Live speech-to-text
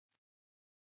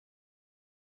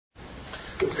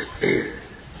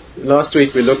Last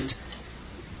week we looked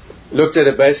at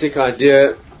a basic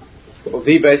idea, or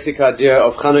the basic idea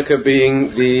of Chanukah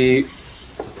being the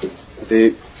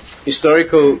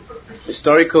historical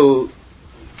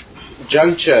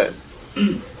juncture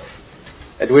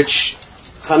at which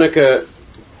Chanukah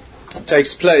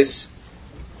takes place,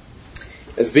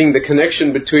 as being the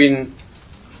connection between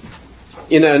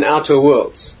inner and outer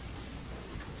worlds.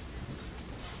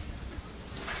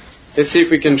 Let's see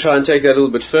if we can try and take that a little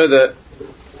bit further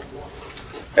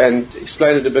and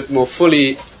explain it a bit more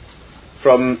fully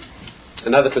from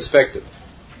another perspective.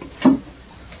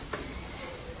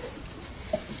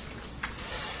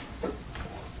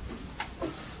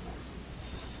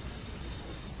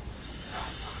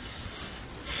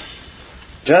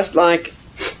 Just like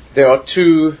there are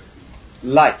two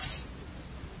lights,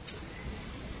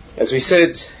 as we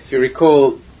said, if you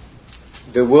recall,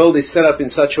 the world is set up in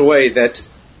such a way that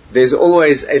there's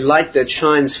always a light that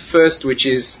shines first, which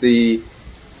is the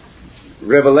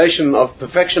revelation of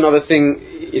perfection of a thing,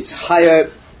 its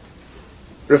higher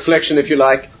reflection, if you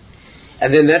like,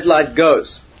 and then that light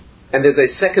goes, and there's a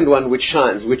second one which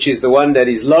shines, which is the one that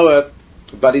is lower,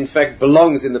 but in fact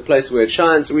belongs in the place where it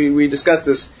shines. We discussed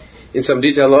this in some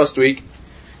detail last week.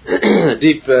 A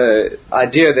deep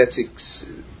idea that's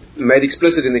made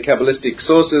explicit in the Kabbalistic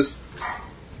sources.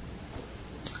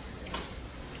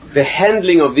 The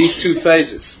handling of these two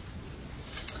phases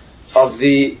of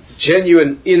the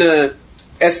genuine inner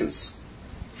essence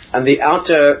and the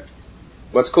outer,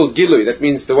 what's called gilui, that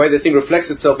means the way the thing reflects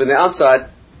itself in the outside,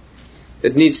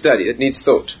 it needs study, it needs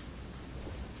thought.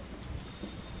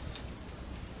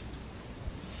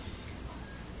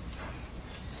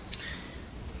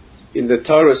 In the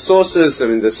Torah sources,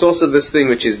 the source of this thing,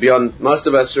 which is beyond most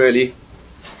of us really,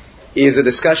 is a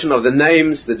discussion of the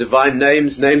names, the divine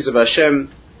names of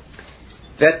Hashem,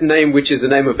 that name which is the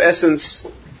name of essence,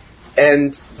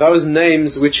 and those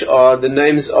names which are the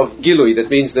names of Gilui, that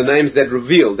means the names that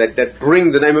reveal, that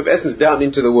bring the name of essence down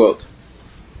into the world.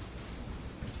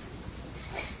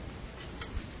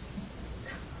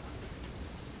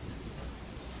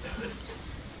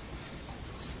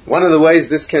 One of the ways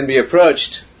this can be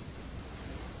approached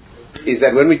is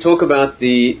that when we talk about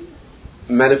the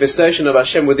manifestation of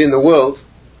Hashem within the world,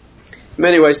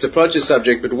 many ways to approach the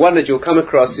subject, but one that you'll come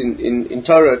across in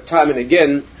Torah time and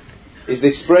again is the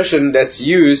expression that's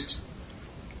used.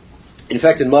 In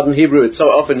fact, in modern Hebrew it's so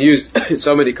often used in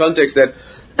so many contexts that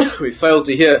we fail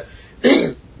to hear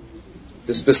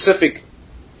the specific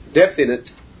depth in it,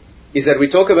 is that we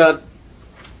talk about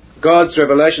God's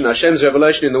revelation, Hashem's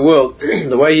revelation in the world,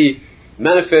 the way He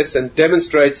manifests and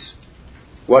demonstrates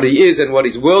what He is and what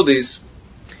His world is.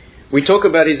 We talk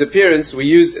about His appearance, we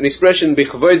use an expression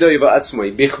bichvodo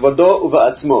uva'atzmo, bichvodo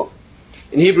uva'atzmo.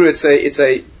 In Hebrew it's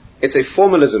a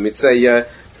formalism, it's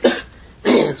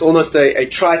almost a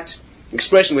trite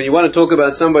expression. When you want to talk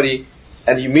about somebody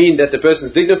and you mean that the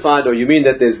person's dignified, or you mean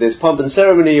that there's pomp and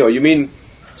ceremony, or you mean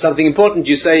something important,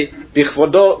 you say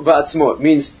bichvodo uva'atzmo.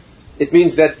 It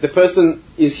means that the person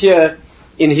is here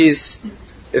in his,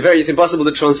 it's impossible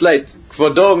to translate.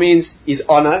 Kvodo means his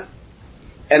honor,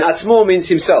 and atzmo means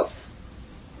himself.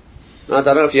 Now, I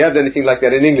don't know if you have anything like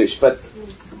that in English, but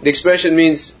the expression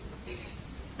means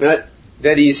that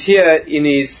he's here in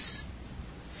his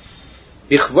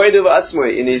bichvodo v'atzmo,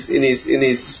 in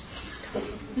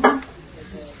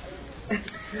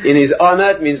his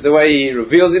honor. It means the way he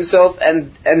reveals himself,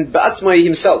 and ba'atzmo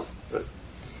himself.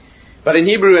 But in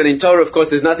Hebrew and in Torah, of course,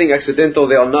 there's nothing accidental.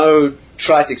 There are no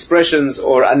trite expressions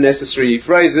or unnecessary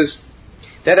phrases.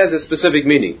 That has a specific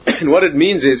meaning. And what it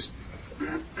means is,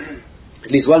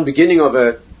 at least one beginning of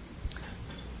a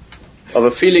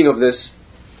feeling of this,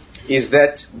 is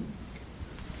that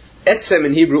etzem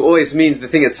in Hebrew always means the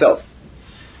thing itself.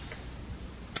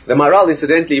 The Maharal,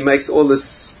 incidentally, makes all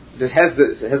this has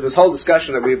this whole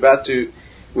discussion that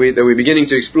we're beginning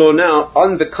to explore now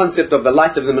on the concept of the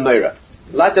light of the menorah.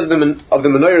 Light of the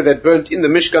menorah that burnt in the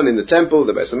Mishkan, in the temple,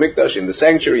 the Beis HaMikdash, in the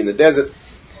sanctuary, in the desert.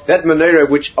 That menorah,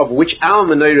 of which our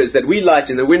menorahs that we light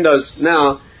in the windows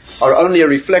now are only a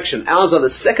reflection. Ours are the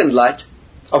second light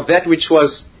of that which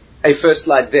was a first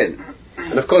light then.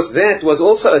 And of course that was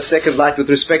also a second light with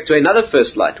respect to another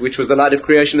first light, which was the light of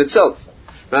creation itself.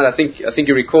 Right? I think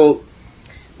you recall,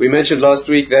 we mentioned last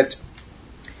week that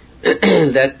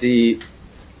that the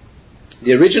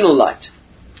original light,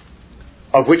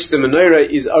 of which the menorah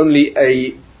is only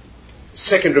a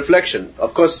second reflection.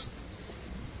 Of course,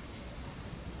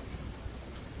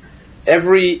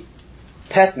 every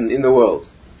pattern in the world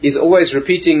is always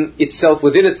repeating itself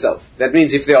within itself. That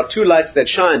means if there are two lights that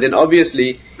shine, then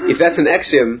obviously, if that's an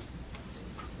axiom,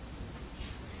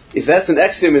 if that's an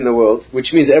axiom in the world,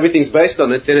 which means everything's based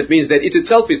on it, then it means that it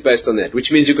itself is based on that,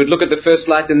 which means you could look at the first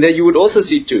light and there you would also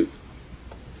see two.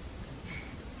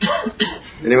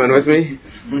 Anyone with me?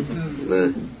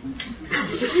 No.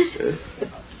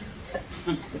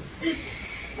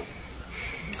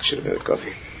 I should have had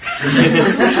coffee.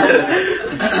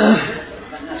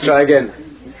 Let's try again.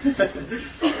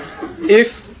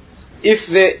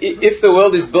 If the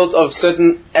world is built of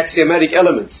certain axiomatic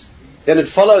elements, then it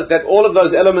follows that all of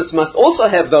those elements must also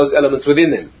have those elements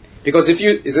within them. Because is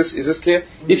this clear?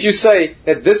 If you say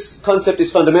that this concept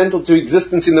is fundamental to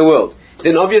existence in the world,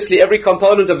 then obviously every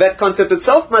component of that concept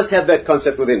itself must have that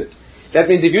concept within it. That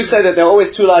means if you say that there are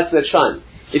always two lights that shine,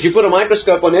 if you put a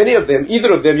microscope on any of them,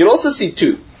 either of them, you'll also see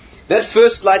two. That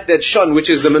first light that shone, which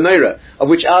is the menorah, of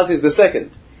which ours is the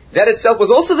second, that itself was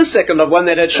also the second of one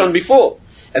that had shone before.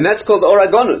 And that's called the Or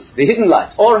HaGanuz, the hidden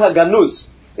light. Or HaGanuz.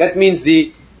 That means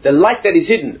the light that is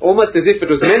hidden, almost as if it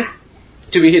was meant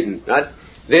to be hidden. Right?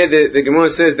 There the Gemara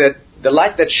says that the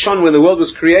light that shone when the world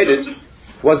was created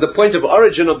was the point of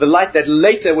origin of the light that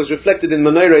later was reflected in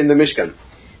menorah in the Mishkan.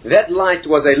 That light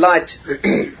was a light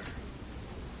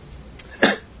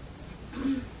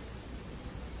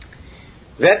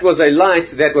that was a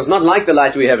light that was not like the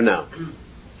light we have now.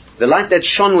 The light that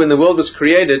shone when the world was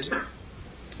created,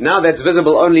 now that's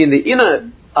visible only in the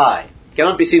inner eye. It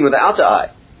cannot be seen with the outer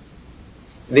eye.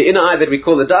 The inner eye that we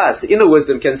call the dais, the inner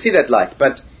wisdom can see that light.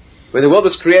 But when the world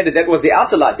was created, that was the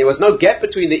outer light. There was no gap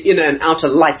between the inner and outer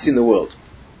lights in the world.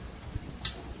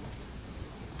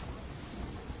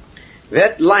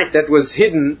 That light that was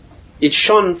hidden, it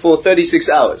shone for 36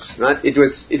 hours. Right? It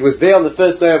was there on the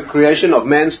first day of creation, of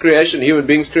man's creation, human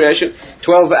beings' creation.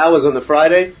 12 hours on the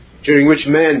Friday, during which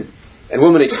man and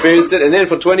woman experienced it. And then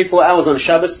for 24 hours on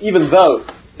Shabbos, even though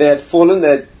they had fallen,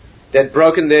 they had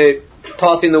broken their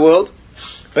path in the world.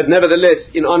 But nevertheless,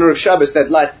 in honor of Shabbos, that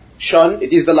light shone.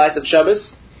 It is the light of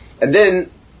Shabbos. And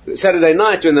then, Saturday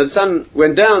night, when the sun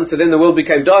went down, so then the world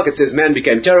became dark. It says man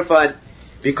became terrified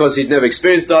because he'd never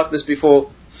experienced darkness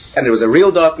before. And it was a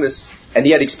real darkness. And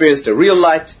he had experienced a real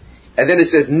light. And then it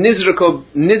says,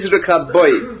 Nizraka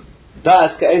boy,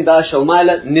 da'at ka'en da'at shel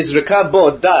ma'ala. Nizraka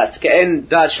bo da'at ka'en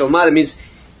da'at shel ma'ala means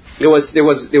there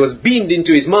was beamed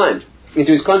into his mind,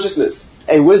 into his consciousness,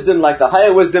 a wisdom like the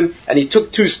higher wisdom, and he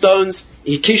took two stones,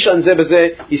 he kishan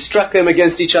zebazeh, he struck them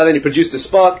against each other and he produced a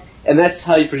spark, and that's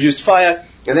how he produced fire,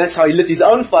 and that's how he lit his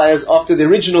own fires after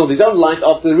his own light,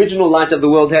 after the original light of the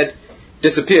world had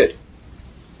disappeared.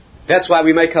 That's why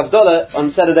we make Havdalah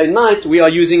on Saturday night. We are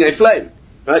using a flame,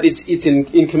 right? It's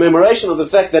in commemoration of the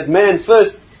fact that man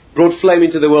first brought flame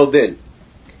into the world then.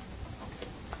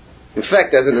 In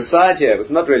fact, as an aside here, it's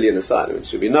not really an aside, it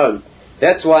should be known,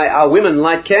 that's why our women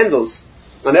light candles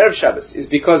on Erev Shabbos, is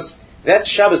because that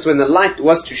Shabbos when the light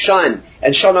was to shine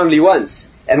and shone only once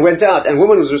and went out, and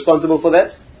woman was responsible for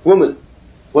that. Woman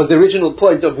was the original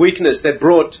point of weakness that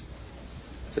brought...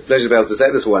 It's a pleasure to be able to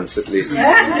say this once at least.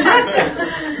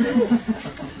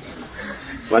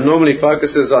 One normally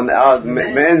focuses on our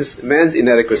man's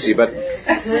inadequacy, but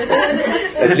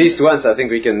at least once I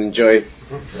think we can enjoy.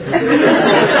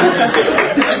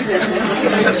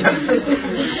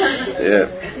 Yeah.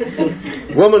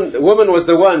 Woman was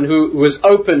the one who was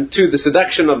open to the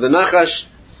seduction of the Nachash.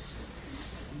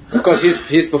 Of course,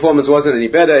 his performance wasn't any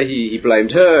better. He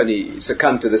blamed her and he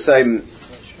succumbed to the same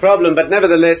problem. But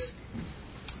nevertheless,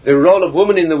 the role of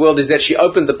woman in the world is that she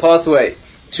opened the pathway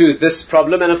to this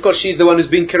problem, and of course she's the one who's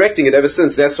been correcting it ever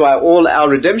since. That's why all our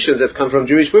redemptions have come from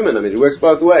Jewish women. I mean, it works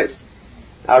both ways.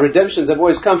 Our redemptions have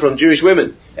always come from Jewish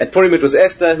women. At Purim it was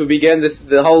Esther who began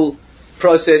the whole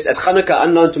process. At Chanukah,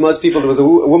 unknown to most people, there was a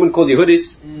woman called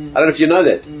Yehudis. I don't know if you know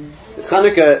that. At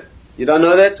Chanukah, you don't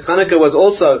know that? Chanukah was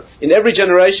also, in every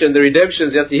generation, the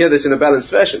redemptions, you have to hear this in a balanced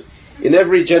fashion. In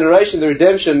every generation, the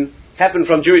redemption happened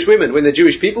from Jewish women. When the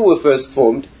Jewish people were first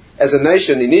formed as a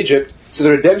nation in Egypt, so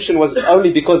the redemption was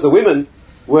only because the women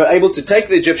were able to take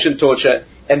the Egyptian torture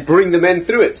and bring the men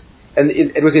through it. And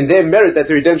it was in their merit that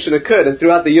the redemption occurred. And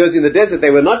throughout the years in the desert, they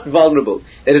were not vulnerable.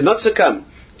 They did not succumb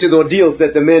to the ordeals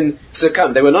that the men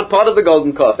succumbed. They were not part of the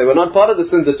golden calf. They were not part of the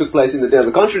sins that took place in the desert.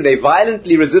 On the contrary, they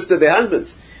violently resisted their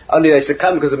husbands. Only they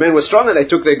succumbed because the men were stronger. They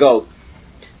took their gold.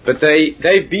 But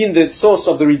they've been the source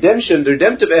of the redemption, the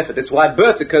redemptive effort. It's why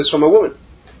birth occurs from a woman.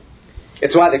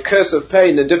 It's why the curse of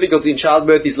pain and difficulty in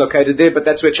childbirth is located there, but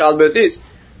that's where childbirth is.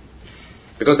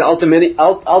 Because the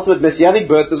ultimate messianic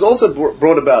birth is also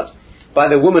brought about by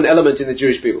the woman element in the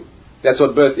Jewish people. That's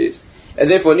what birth is. And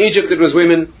therefore in Egypt it was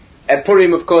women. At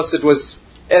Purim, of course, it was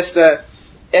Esther.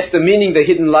 Esther meaning the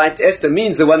hidden light. Esther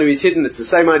means the one who is hidden. It's the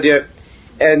same idea.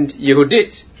 And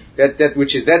Yehudit, that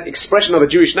which is that expression of a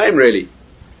Jewish name really.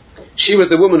 She was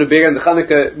the woman who began the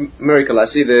Chanukah miracle. I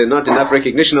see there not enough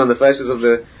recognition on the faces of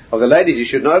the ladies. You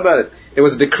should know about it. There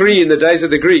was a decree in the days of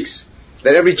the Greeks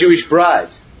that every Jewish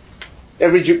bride,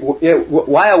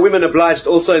 why are women obliged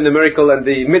also in the miracle and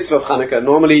the mitzvah of Chanukah?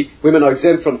 Normally, women are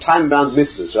exempt from time-bound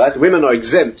mitzvahs, right? Women are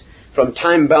exempt from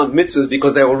time-bound mitzvahs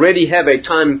because they already have a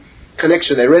time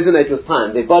connection. They resonate with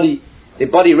time. Their body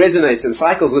resonates and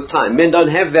cycles with time. Men don't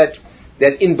have that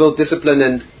inbuilt discipline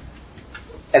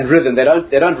and rhythm. They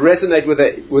don't resonate with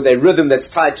a rhythm that's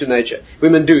tied to nature.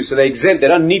 Women do, so they're exempt. They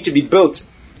don't need to be built.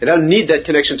 They don't need that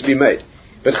connection to be made.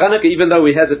 But Chanukah, even though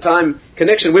it has a time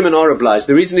connection, women are obliged.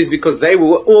 The reason is because they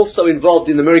were also involved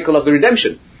in the miracle of the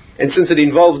redemption. And since it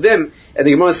involved them, and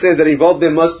the Gemara says that it involved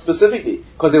them most specifically,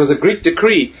 because there was a Greek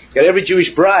decree that every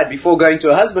Jewish bride, before going to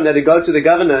her husband, had to go to the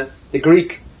governor, the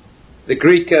Greek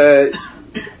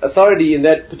authority in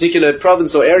that particular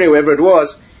province or area, wherever it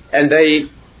was, and that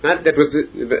was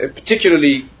a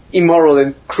particularly immoral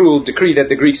and cruel decree that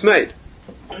the Greeks made.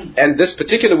 And this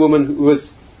particular woman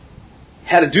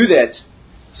had to do that.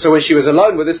 So when she was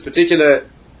alone with this particular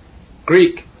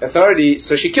Greek authority,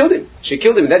 so she killed him.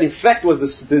 That in fact was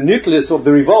the nucleus of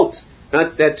the revolt.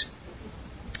 Right? That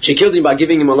she killed him by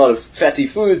giving him a lot of fatty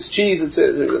foods, cheese, it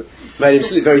says, made him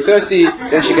sleep very thirsty.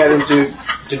 Then she gave him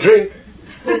to drink,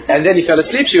 and then he fell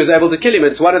asleep. She was able to kill him.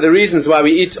 It's one of the reasons why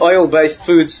we eat oil-based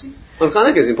foods on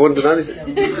Chanukah. It's important to know this.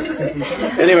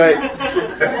 Anyway.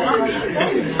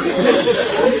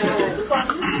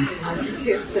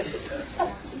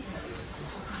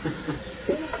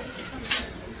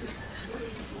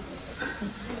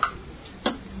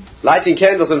 Lighting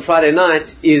candles on Friday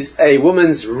night is a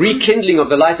woman's rekindling of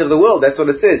the light of the world. That's what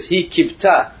it says. He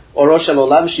kibta or Rosh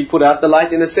Olam. She put out the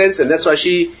light in a sense, and that's why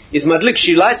she is madlik.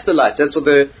 She lights the lights. That's what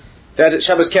that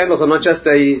Shabbos candles are not just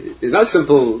there's no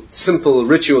simple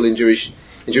ritual in Jewish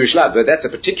life, but that's a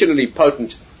particularly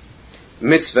potent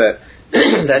mitzvah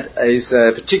that is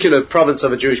a particular province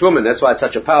of a Jewish woman. That's why it's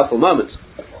such a powerful moment.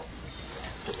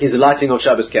 Is the lighting of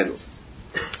Shabbos candles,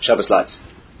 Shabbos lights.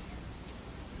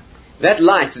 That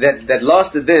light that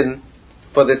lasted then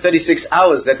for the 36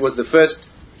 hours, that was the first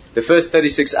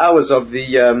 36 hours of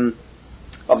the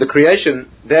creation.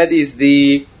 That is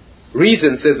the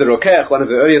reason, says the Rokeach, one of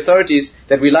the early authorities,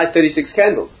 that we light 36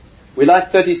 candles. We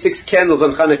light 36 candles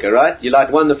on Chanukah, right? You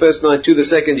light one the first night, two the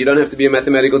second. You don't have to be a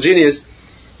mathematical genius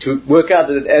to work out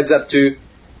that it adds up to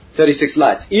 36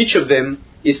 lights. Each of them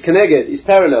is connected, is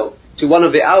parallel to one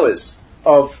of the hours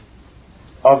of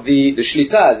the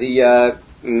shlita,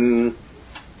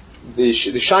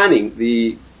 the shining,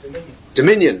 the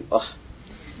dominion,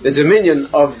 the dominion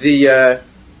of the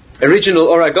original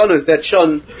Oragonos that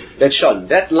shone.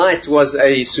 That light was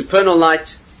a supernal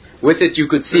light. With it you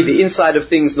could see the inside of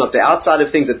things, not the outside of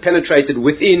things. It penetrated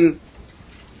within.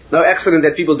 No accident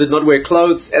that people did not wear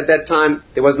clothes at that time.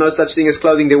 There was no such thing as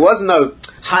clothing. There was no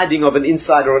hiding of an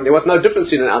inside, or there was no difference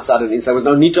between an outside and an inside. There was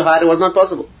no need to hide. It was not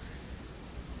possible.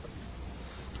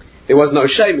 There was no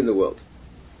shame in the world.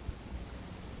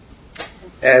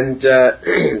 And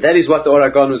that is what the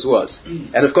Oragonus was.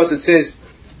 And of course it says,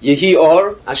 Yehi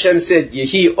Or, Hashem said,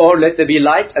 Yehi Or, let there be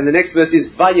light. And the next verse is,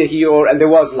 Vayehi Or, and there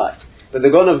was light. But the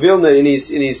Gaon of Vilna, in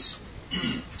his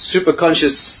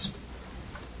superconscious,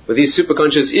 with his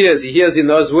superconscious ears, he hears in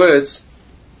those words,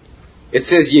 it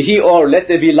says, Yehi Or, let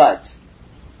there be light.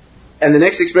 And the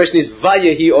next expression is,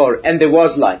 Vayehi Or, and there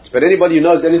was light. But anybody who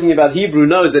knows anything about Hebrew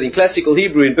knows that in classical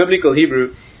Hebrew, in biblical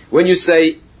Hebrew, when you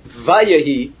say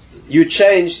Vayehi, you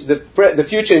change the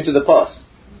future into the past.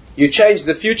 You change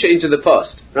the future into the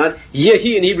past, right?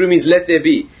 Yehi in Hebrew means let there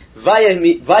be.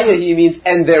 Vayehi means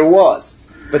and there was.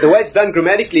 But the way it's done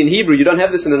grammatically in Hebrew, you don't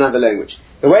have this in another language.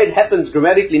 The way it happens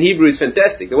grammatically in Hebrew is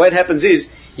fantastic. The way it happens is,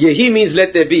 Yehi means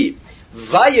let there be.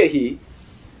 Vayehi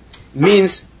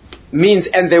means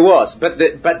and there was. But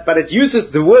it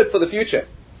uses the word for the future.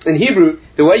 In Hebrew,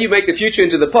 the way you make the future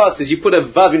into the past is you put a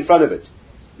vav in front of it.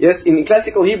 Yes, in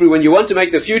classical Hebrew, when you want to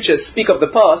make the future speak of the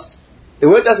past, the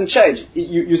word doesn't change.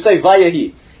 You say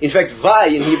Vayehi. In fact,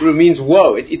 Vay in Hebrew means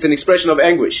woe. It's an expression of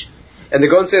anguish. And the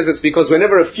Gaon says it's because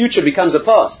whenever a future becomes a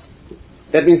past,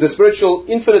 that means the spiritual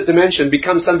infinite dimension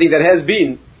becomes something that has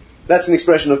been. That's an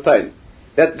expression of pain.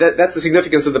 That's the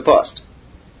significance of the past.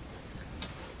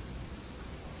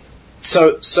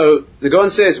 So the Gaon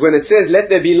says, when it says let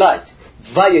there be light,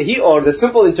 Vayehi Or, the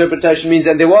simple interpretation means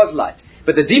and there was light.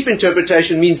 But the deep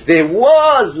interpretation means there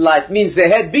was light, means there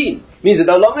had been, means it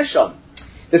no longer shone.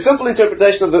 The simple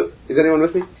interpretation of is anyone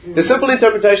with me? The simple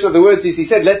interpretation of the words is he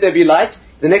said, let there be light.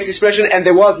 The next expression, and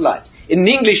there was light. In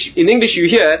English you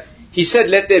hear, he said,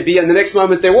 let there be, and the next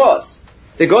moment there was.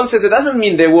 The Gaon says it doesn't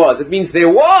mean there was. It means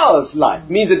there was light. It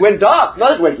means it went dark,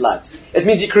 not it went light. It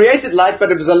means he created light,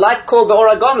 but it was a light called the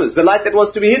Oragonus, the light that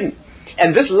was to be hidden.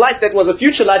 And this light that was a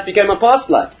future light became a past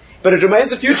light. But it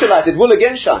remains a future light. It will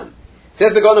again shine.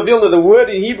 Says the Gaon of Vilna, the word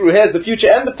in Hebrew has the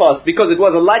future and the past because it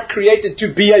was a light created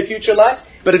to be a future light,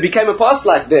 but it became a past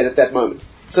light then at that moment.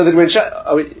 So that when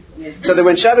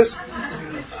Shabbos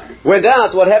went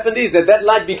out, what happened is that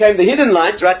light became the hidden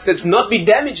light, right? So to not be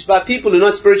damaged by people who are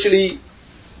not spiritually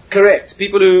correct.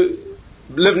 People who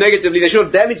live negatively, they should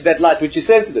not damage that light which is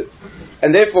sensitive.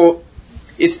 And therefore,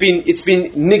 it's been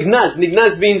nignaz.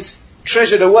 Nignaz means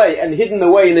treasured away and hidden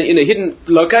away in a hidden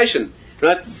location,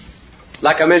 right?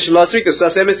 Like I mentioned last week, the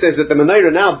Sas Emes says that the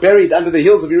menorah now buried under the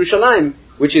hills of Yerushalayim,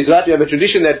 which is right. We have a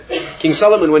tradition that King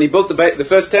Solomon, when he built the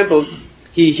first temple,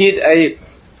 he hid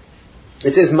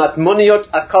it says matmoniot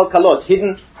akalkalot,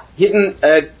 hidden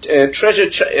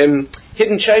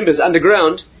hidden chambers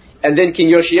underground. And then King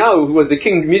Yoshiyahu, who was the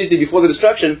king immediately before the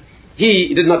destruction,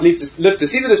 he did not live to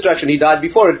see the destruction. He died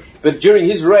before it. But during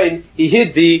his reign, he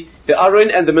hid the Aron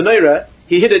and the menorah.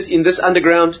 He hid it in this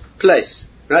underground place.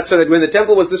 Right, so that when the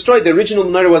temple was destroyed, the original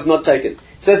menorah was not taken. It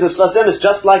says the Sfas Emes,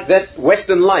 just like that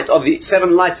western light of the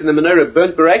 7 lights in the menorah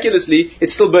burnt miraculously,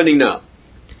 it's still burning now.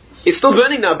 It's still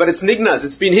burning now, but it's nignaz.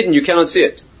 It's been hidden. You cannot see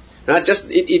it. Right?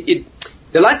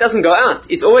 The light doesn't go out.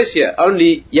 It's always here.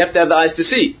 Only you have to have the eyes to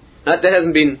see. Right? That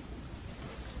hasn't been.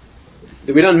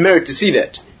 We don't merit to see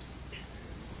that.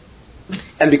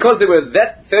 And because there were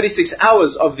that 36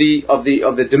 hours of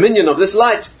the dominion of this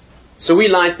light, so we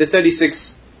light the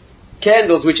 36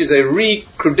 candles, which is a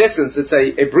recrudescence. It's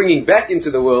a bringing back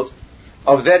into the world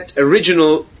of that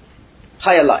original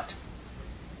higher light.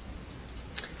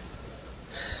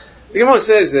 The Gemara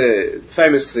says,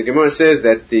 the Gemara says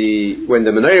that when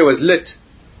the menorah was lit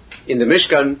in the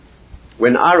Mishkan,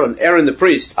 when Aaron the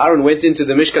priest, Aaron went into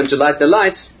the Mishkan to light the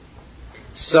lights,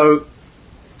 so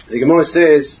the Gemara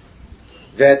says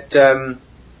that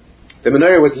the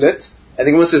menorah was lit, and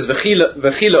the Gemara says,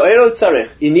 V'chilo ero tzarech,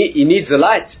 he needs the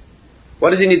light. What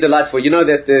does he need the light for? You know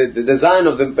that the design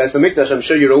of the Beis HaMikdash, I'm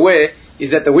sure you're aware,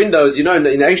 is that the windows, in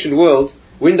the ancient world,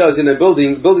 windows in a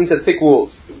buildings had thick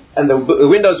walls. And the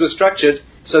windows were structured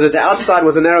so that the outside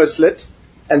was a narrow slit,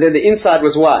 and then the inside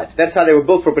was wide. That's how they were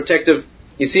built for protective.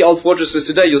 You see old fortresses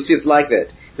today, you'll see it's like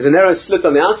that. There's a narrow slit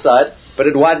on the outside, but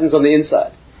it widens on the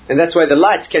inside. And that's why the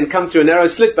light can come through a narrow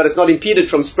slit, but it's not impeded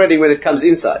from spreading when it comes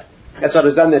inside. That's why it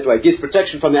was done that way. It gives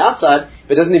protection from the outside,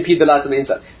 but it doesn't impede the light on the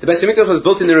inside. The Beis HaMikdash was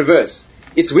built in the reverse.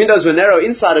 Its windows were narrow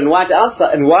inside and wide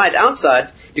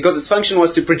outside, because its function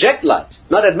was to project light,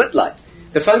 not admit light.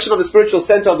 The function of the spiritual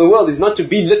center of the world is not to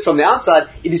be lit from the outside,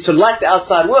 it is to light the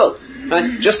outside world.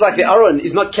 Right? Just like the Aron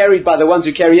is not carried by the ones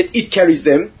who carry it, it carries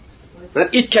them. Right?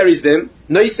 It carries them.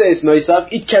 Noisa is noisav,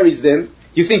 it carries them.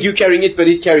 You think you're carrying it, but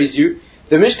it carries you.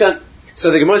 The Mishkan,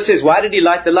 so the Gemara says, why did he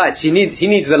light the lights? He needs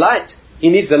the light. He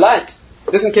needs the light.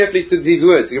 Listen carefully to these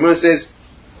words. The Gemara says,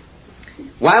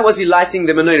 why was he lighting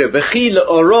the menorah? B'chi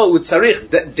le'oro u'tzarich.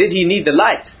 Did he need the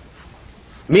light?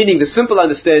 Meaning the simple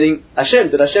understanding,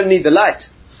 did Hashem need the light?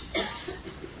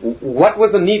 What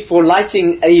was the need for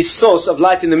lighting a source of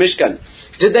light in the Mishkan?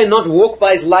 Did they not walk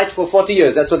by his light for 40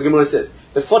 years? That's what the Gemara says.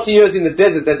 The 40 years in the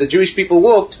desert that the Jewish people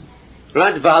walked,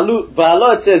 right?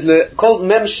 V'alo, it says, called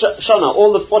mem shana,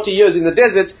 all the 40 years in the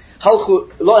desert, halchu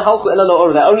ela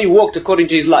la'or, they only walked according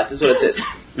to his light. That's what it says.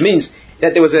 It means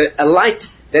that there was a light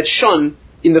that shone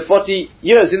in the 40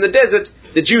 years in the desert.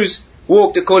 The Jews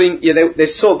walked according, they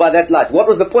saw by that light. What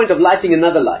was the point of lighting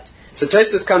another light? So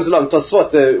Tosfos comes along,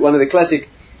 Tosfot, one of the classic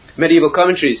medieval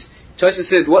commentaries. Tosfos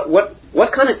said,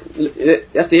 what kind of, you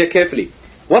have to hear carefully,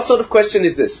 what sort of question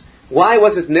is this? Why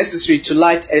was it necessary to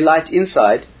light a light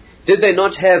inside? Did they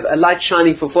not have a light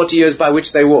shining for 40 years by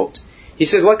which they walked? He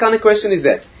says, what kind of question is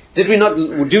that? Do we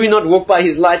not walk by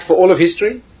his light for all of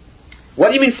history? What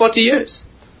do you mean 40 years?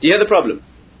 Do you hear the problem?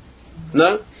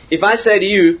 No? If I say to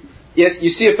you, yes, you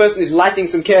see a person is lighting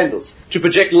some candles to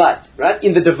project light, right?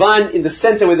 In the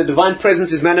center where the divine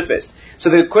presence is manifest. So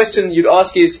the question you'd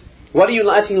ask is, what are you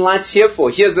lighting lights here for?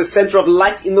 Here's the center of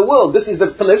light in the world. This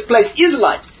place is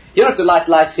light. You don't have to light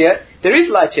lights here. There is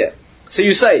light here. So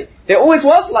you say, there always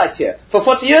was light here. For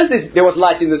 40 years there was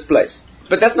light in this place.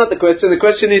 But that's not the question. The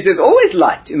question is, there's always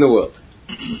light in the world.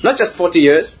 Not just 40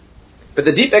 years. But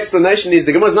the deep explanation is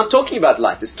the Gemara is not talking about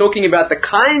light. It's talking about the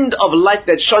kind of light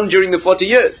that shone during the 40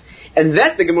 years. And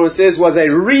that, the Gemara says, was a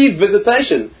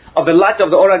revisitation of the light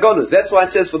of the Oragonus. That's why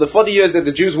it says for the 40 years that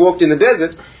the Jews walked in the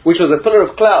desert, which was a pillar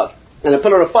of cloud and a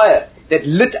pillar of fire that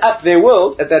lit up their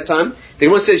world at that time, the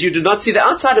Gemara says you did not see the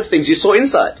outside of things, you saw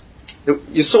inside.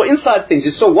 You saw inside things.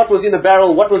 You saw what was in a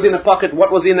barrel, what was in a pocket,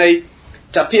 what was in a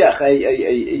tapiach,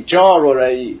 a jar or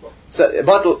a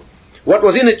bottle, what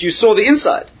was in it, you saw the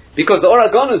inside. Because the Or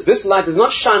HaGanuz, this light does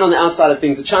not shine on the outside of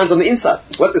things, it shines on the inside.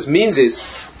 What this means is,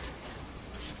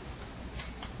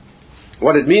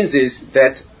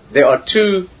 that there are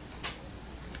two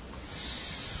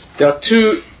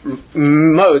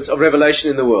modes of revelation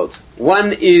in the world.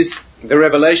 One is the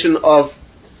revelation of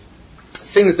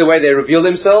things the way they reveal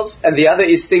themselves, and the other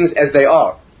is things as they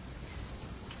are.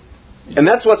 And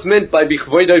that's what's meant by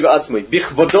bichvodo v'atzmo.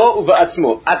 Bichvodo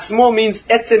v'atzmo. Atzmo means,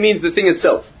 etze means the thing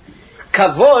itself.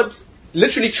 Kavod,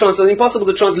 literally translated, impossible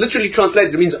to literally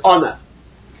translate, it means honor.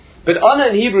 But honor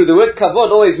in Hebrew, the word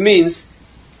kavod always means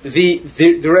the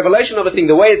revelation of a thing.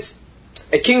 The way it's,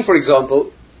 a king, for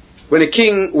example, when a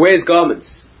king wears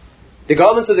garments, the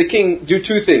garments of the king do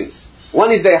two things.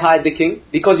 One is they hide the king,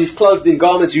 because he's clothed in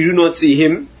garments, you do not see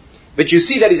him, but you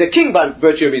see that he's a king by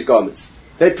virtue of his garments.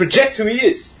 They project who he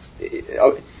is.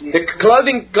 The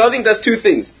clothing does two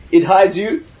things. It hides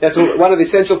you, that's one of the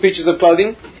essential features of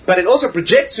clothing, but it also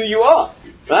projects who you are.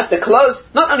 Right? The clothes,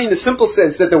 not only in the simple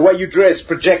sense that the way you dress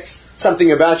projects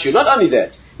something about you, not only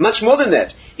that, much more than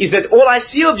that, is that all I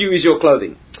see of you is your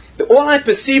clothing. All I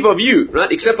perceive of you,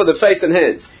 right, except for the face and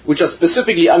hands, which are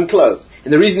specifically unclothed.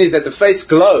 And the reason is that the face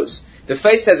glows. The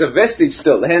face has a vestige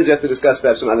still. The hands you have to discuss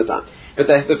perhaps some other time. But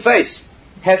the face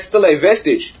has still a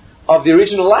vestige of the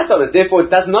original light on it. Therefore,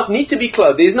 it does not need to be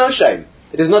clothed. There is no shame.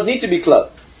 It does not need to be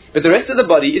clothed. But the rest of the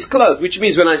body is clothed, which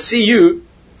means when I see you,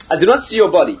 I do not see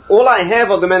your body. All I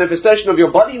have of the manifestation of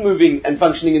your body moving and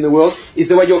functioning in the world is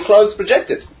the way your clothes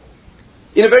project it.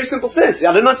 In a very simple sense.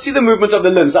 I do not see the movement of the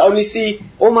limbs. I only see,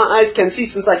 all my eyes can see,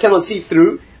 since I cannot see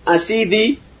through, I see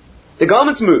the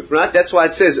garments move, right? That's why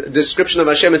it says, the description of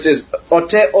Hashem, it says,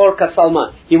 Ote or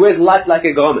kasalma. He wears light like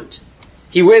a garment.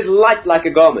 He wears light like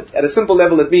a garment. At a simple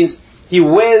level, it means he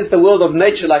wears the world of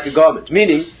nature like a garment,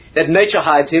 meaning that nature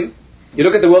hides him. You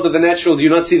look at the world of the natural, do you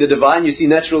not see the divine? You see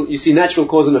natural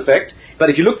cause and effect. But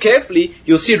if you look carefully,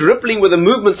 you'll see it rippling with the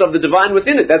movements of the divine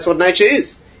within it. That's what nature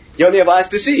is. You only have eyes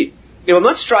to see. It will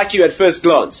not strike you at first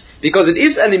glance, because it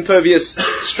is an impervious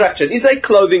structure. It is a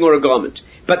clothing or a garment.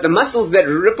 But the muscles that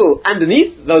ripple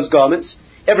underneath those garments,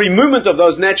 every movement of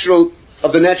the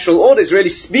natural order is really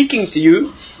speaking to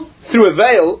you through a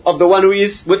veil of the one who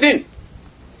is within.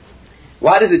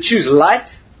 Why does it choose light,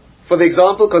 for the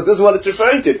example? Because this is what it's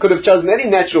referring to. It could have chosen any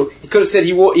natural. It could have said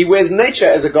he wears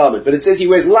nature as a garment, but it says he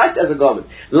wears light as a garment.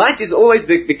 Light is always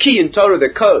the key in Torah, the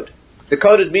code. The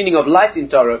coded meaning of light in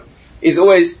Torah is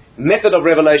always method of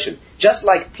revelation. Just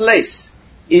like place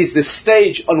is the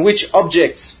stage on which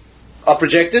objects are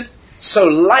projected, so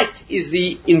light is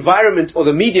the environment or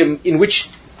the medium in which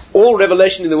all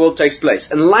revelation in the world takes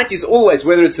place. And light is always,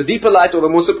 whether it's the deeper light or the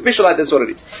more superficial light, that's what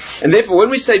it is. And therefore,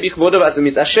 when we say Bichvodav Azam,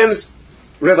 it's Hashem's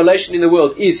revelation in the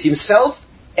world is Himself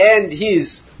and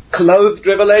His clothed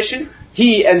revelation,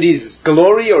 He and His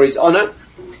glory or His honor.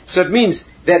 So it means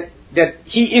that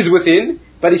He is within,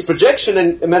 but His projection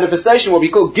and manifestation, what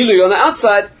we call Gilui on the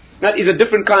outside, that is a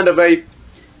different kind of a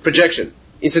projection.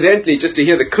 Incidentally, just to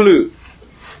hear the clue,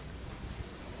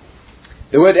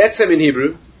 the word Etzem in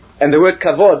Hebrew and the word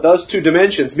Kavod, those two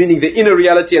dimensions, meaning the inner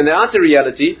reality and the outer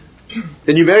reality,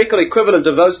 the numerical equivalent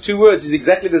of those two words is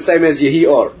exactly the same as Yehi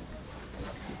Or.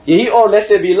 Yehi Or, let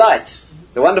there be light.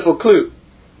 The wonderful clue.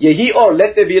 Yehi Or,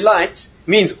 let there be light,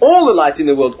 means all the light in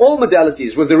the world, all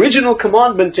modalities, was the original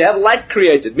commandment to have light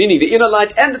created, meaning the inner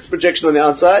light and its projection on the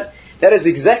outside. That is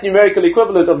the exact numerical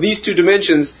equivalent of these two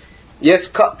dimensions. Yes,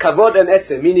 kavod and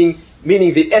etzem,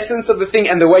 meaning the essence of the thing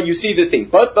and the way you see the thing.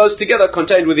 Both those together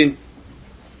contained within.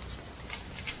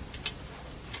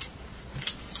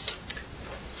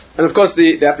 And of course,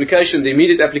 the application, the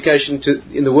immediate application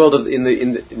in the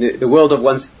world of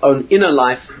one's own inner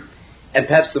life, and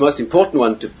perhaps the most important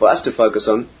one for us to focus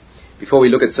on, before we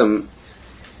look at some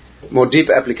more deep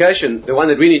application, the one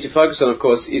that we need to focus on, of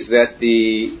course, is that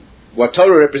what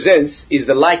Torah represents is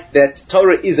the light. That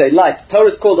Torah is a light. Torah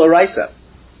is called Oraisa,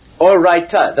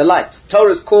 Oraita, the light.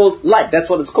 Torah is called light. That's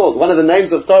what it's called. One of the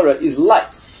names of Torah is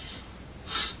light.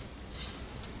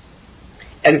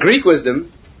 And Greek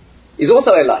wisdom is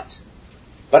also a light,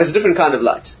 but it's a different kind of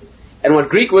light. And what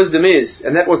Greek wisdom is,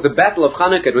 and that was the battle of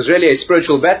Chanukah, it was really a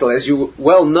spiritual battle. As you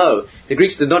well know, the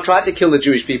Greeks did not try to kill the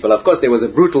Jewish people. Of course, there was a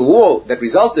brutal war that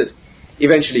resulted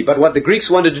eventually, but what the Greeks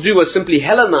wanted to do was simply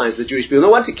Hellenize the Jewish people. They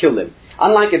wanted to kill them.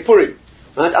 Unlike at Purim,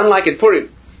 right? Unlike at Purim,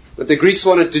 what the Greeks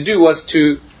wanted to do was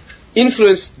to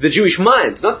influence the Jewish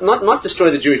mind, not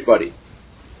destroy the Jewish body.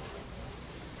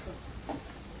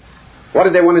 What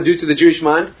did they want to do to the Jewish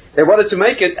mind? They wanted to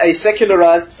make it a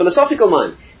secularized philosophical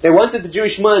mind. They wanted the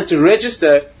Jewish mind to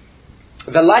register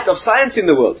the light of science in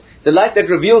the world, the light that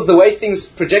reveals the way things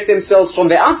project themselves from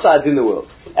the outsides in the world.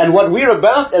 And what we're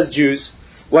about as Jews,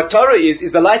 what Torah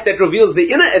is the light that reveals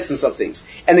the inner essence of things.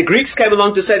 And the Greeks came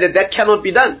along to say that cannot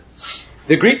be done.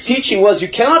 The Greek teaching was you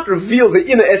cannot reveal the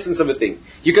inner essence of a thing.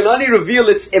 You can only reveal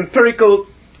its empirical,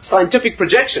 scientific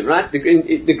projection, right?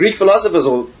 The Greek philosophers,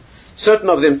 or certain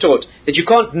of them, taught that you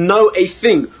can't know a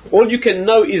thing. All you can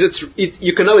know is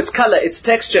you can know its color, its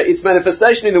texture, its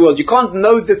manifestation in the world. You can't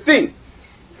know the thing.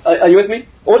 Are you with me?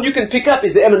 All you can pick up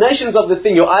is the emanations of the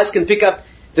thing. Your eyes can pick up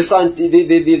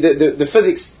the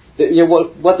physics,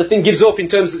 what the thing gives off in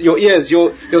terms of your ears,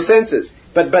 your senses.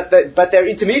 But they're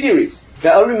intermediaries. They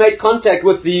only make contact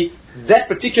with that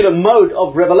particular mode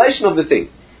of revelation of the thing.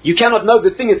 You cannot know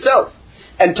the thing itself.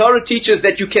 And Torah teaches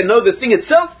that you can know the thing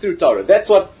itself through Torah.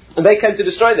 And they came to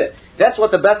destroy that. That's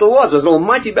what the battle was. It was an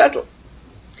almighty battle.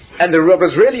 And what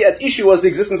was really at issue was the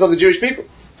existence of the Jewish people.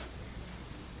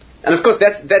 And of course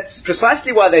that's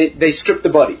precisely why they stripped the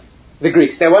body, the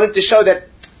Greeks. They wanted to show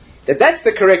that's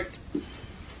the correct.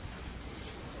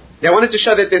 They wanted to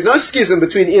show that there's no schism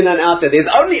between inner and outer. There's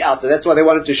only outer. That's what they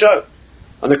wanted to show.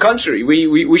 On the contrary,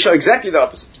 we show exactly the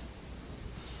opposite.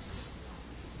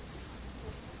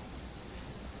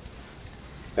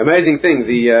 Amazing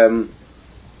thing.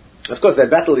 Of course,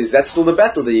 that's still the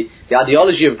battle. The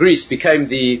ideology of Greece became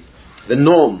the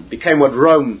norm, became what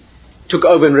Rome took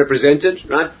over and represented,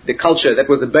 right? The culture, that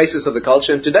was the basis of the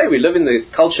culture. And today we live in the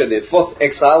culture, the fourth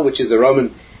exile, which is the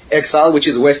Roman exile, which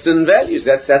is Western values.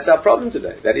 That's our problem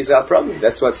today. That is our problem.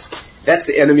 That's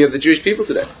the enemy of the Jewish people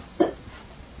today.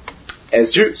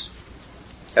 As Jews.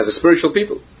 As a spiritual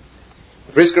people.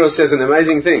 Briscoe says an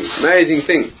amazing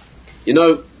thing.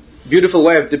 Beautiful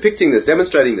way of depicting this,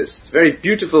 demonstrating this. It's a very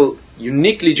beautiful,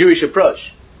 uniquely Jewish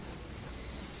approach.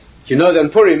 That on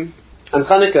Purim and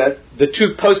Chanukah, the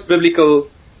two post-biblical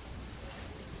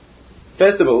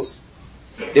festivals,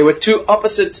 there were two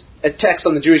opposite attacks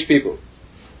on the Jewish people.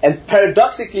 And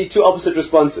paradoxically, two opposite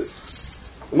responses.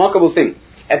 Remarkable thing.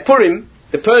 At Purim,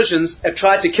 the Persians had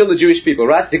tried to kill the Jewish people,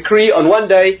 right? Decree on one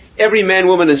day, every man,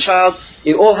 woman and child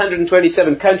in all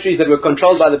 127 countries that were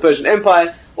controlled by the Persian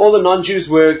Empire, all the non-Jews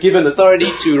were given authority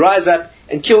to rise up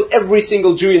and kill every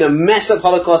single Jew in a massive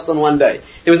Holocaust on one day.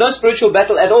 There was no spiritual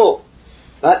battle at all.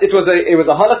 It was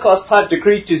a Holocaust-type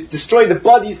decree to destroy the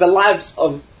bodies, the lives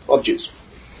of Jews.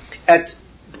 At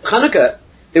Chanukah,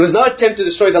 there was no attempt to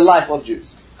destroy the life of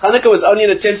Jews. Chanukah was only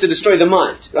an attempt to destroy the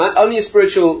mind, right? Only a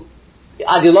spiritual,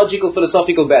 ideological,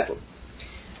 philosophical battle.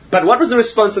 But what was the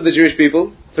response of the Jewish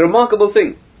people? It's a remarkable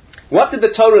thing. What did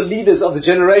the Torah leaders of the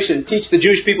generation teach the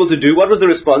Jewish people to do? What was the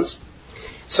response?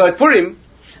 So at Purim,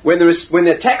 when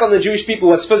the attack on the Jewish people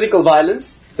was physical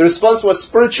violence, the response was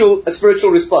a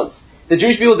spiritual response. The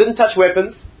Jewish people didn't touch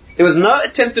weapons. There was no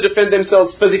attempt to defend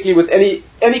themselves physically with any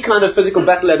kind of physical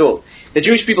battle at all. The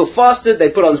Jewish people fasted, they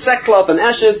put on sackcloth and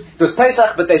ashes. It was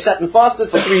Pesach, but they sat and fasted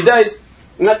for 3 days.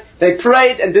 They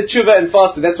prayed and did tshuva and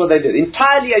fasted. That's what they did.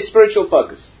 Entirely a spiritual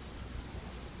focus.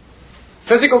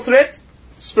 Physical threat,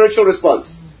 spiritual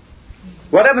response.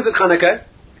 What happens at Chanukah?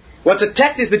 What's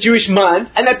attacked is the Jewish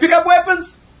mind, and they pick up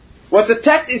weapons. What's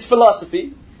attacked is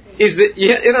philosophy. Is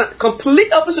the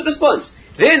complete opposite response.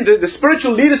 Then the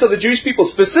spiritual leaders of the Jewish people,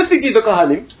 specifically the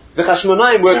Kohanim, the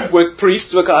Hashmonaim were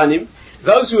priests, were Kohanim,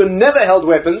 those who had never held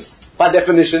weapons, by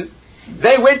definition,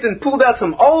 they went and pulled out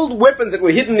some old weapons that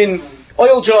were hidden in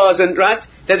oil jars and that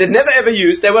they'd never ever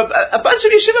used. They were a bunch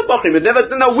of yeshiva bochrim that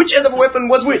didn't know which end of a weapon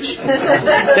was which.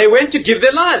 They went to give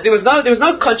their lives. There was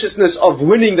no consciousness of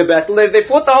winning the battle. They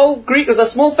fought the whole Greek. It was a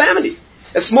small family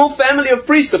of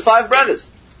priests of 5 brothers.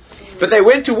 But they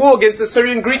went to war against the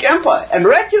Syrian Greek Empire. And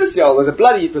miraculously, it was a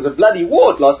bloody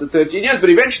war. It lasted 13 years, but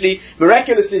eventually,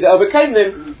 miraculously, they overcame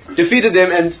them, defeated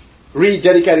them, and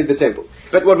rededicated the temple.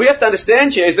 But what we have to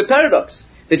understand here is the paradox.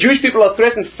 The Jewish people are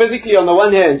threatened physically on the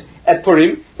one hand at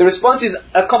Purim. The response is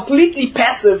a completely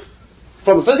passive,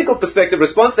 from a physical perspective,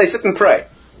 response. They sit and pray.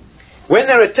 When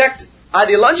they're attacked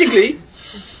ideologically,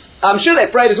 I'm sure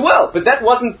they prayed as well, but that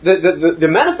wasn't the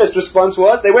manifest response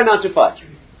was they went out to fight.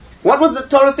 What was the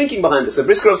Torah thinking behind this? So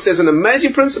Briscoe says an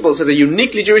amazing principle, says a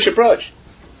uniquely Jewish approach.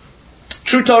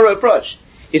 True Torah approach.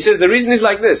 He says the reason is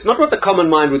like this, not what the common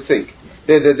mind would think.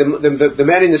 The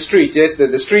man in the street, yes, the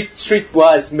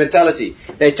streetwise mentality.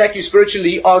 They attack you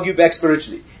spiritually, argue back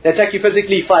spiritually. They attack you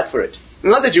physically, fight for it.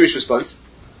 Not the Jewish response.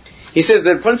 He says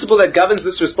the principle that governs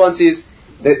this response is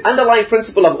the underlying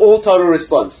principle of all Torah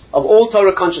response, of all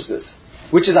Torah consciousness,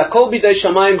 which is Akol bidei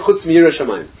shamayim chutz miyira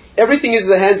shamayim. Everything is in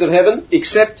the hands of heaven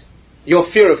except your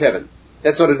fear of heaven.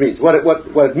 That's what it means. What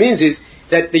it means is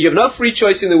that you have no free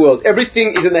choice in the world.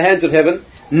 Everything is in the hands of heaven.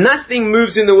 Nothing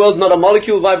moves in the world, not a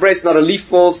molecule vibrates, not a leaf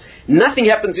falls. Nothing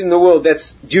happens in the world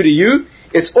that's due to you.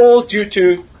 It's all due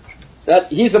to that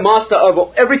He's the master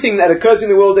of everything that occurs in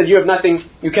the world, and you have nothing,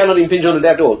 you cannot impinge on it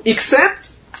at all. Except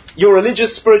your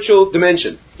religious, spiritual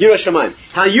dimension. Yirah Shamayim.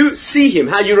 How you see Him,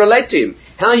 how you relate to Him,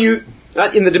 how you,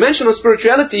 in the dimension of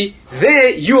spirituality, there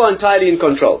you are entirely in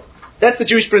control. That's the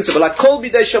Jewish principle. Like Kol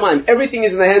Bidei Shamayim, everything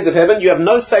is in the hands of heaven. You have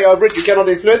no say over it. You cannot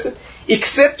influence it,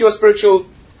 except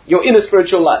your inner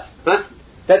spiritual life. Right?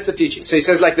 That's the teaching. So he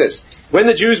says like this: when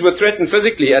the Jews were threatened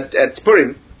physically at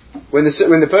Purim, when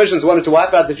the Persians wanted to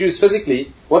wipe out the Jews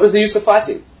physically, what was the use of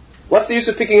fighting? What's the use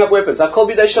of picking up weapons? Kol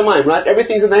Bidei Shamayim, right?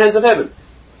 Everything's in the hands of heaven.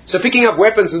 So picking up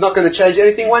weapons is not going to change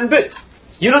anything one bit.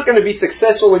 You're not going to be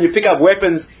successful when you pick up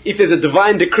weapons if there's a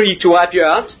divine decree to wipe you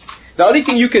out. The only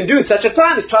thing you can do at such a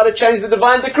time is try to change the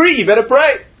divine decree. You better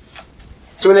pray.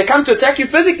 So when they come to attack you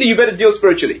physically, you better deal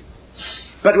spiritually.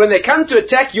 But when they come to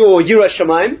attack your Yirah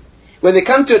Shamayim, when they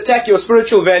come to attack your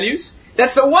spiritual values,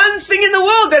 that's the one thing in the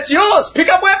world that's yours. Pick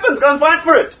up weapons, go and fight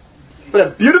for it. What a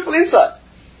beautiful insight.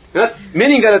 Right?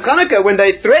 Meaning that at Chanukah, when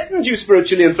they threatened you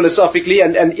spiritually and philosophically,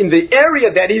 and in the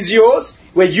area that is yours,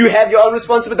 where you have your own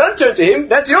responsibility, don't turn to Him,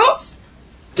 that's yours.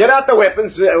 Get out the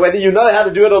weapons, whether you know how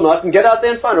to do it or not, and get out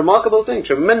there and find. Remarkable thing,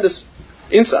 tremendous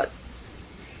insight.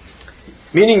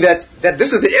 Meaning that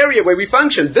this is the area where we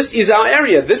function. This is our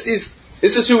area. This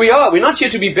is who we are. We're not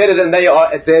here to be better than they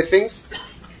are at their things.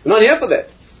 We're not here for that.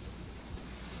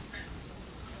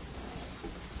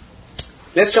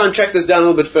 Let's try and track this down a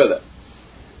little bit further.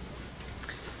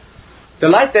 The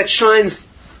light that shines,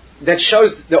 that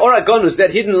shows the Or HaGanuz,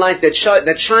 that hidden light that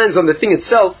shines on the thing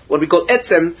itself, what we call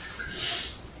Etzem,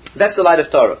 that's the light of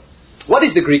Torah. What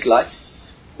is the Greek light?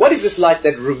 What is this light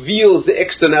that reveals the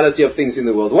externality of things in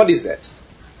the world? What is that?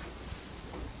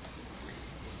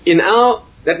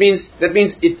 That means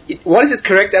what is its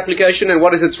correct application and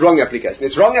what is its wrong application?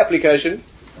 Its wrong application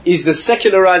is the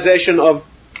secularization of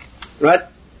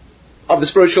the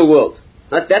spiritual world.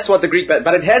 Right? That's what the Greek,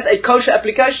 but it has a kosher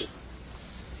application.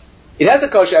 It has a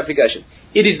kosher application.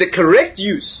 It is the correct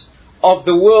use of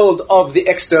the world of the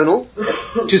external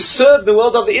to serve the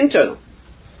world of the internal.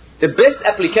 The best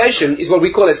application is what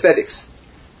we call aesthetics,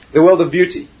 the world of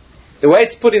beauty. The way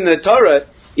it's put in the Torah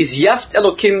is Yaft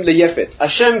Elokim leyefet.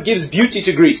 Hashem gives beauty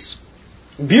to Greece.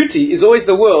 Beauty is always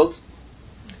the world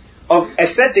of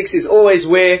aesthetics, is always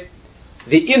where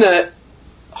the inner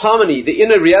harmony, the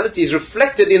inner reality is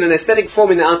reflected in an aesthetic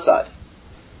form in the outside.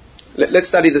 Let's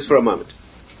study this for a moment.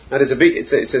 Now,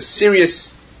 it's a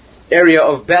serious area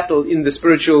of battle in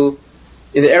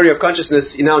the area of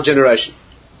consciousness in our generation.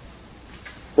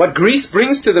 What Greece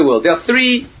brings to the world, there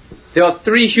are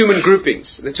three human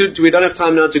groupings. The two, we don't have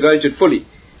time now to go into it fully,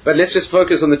 but let's just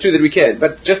focus on the two that we can.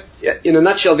 But just in a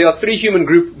nutshell, there are three human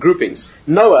groupings.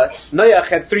 Noach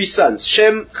had 3 sons,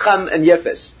 Shem, Cham, and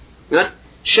Yefes. Right?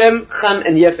 Shem, Cham,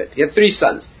 and Yefet. He had 3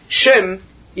 sons. Shem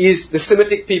is the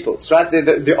Semitic peoples, right?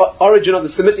 The origin of the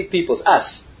Semitic peoples,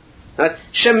 us. Right?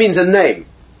 Shem means a name.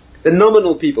 The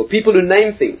nominal people who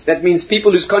name things. That means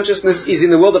people whose consciousness is in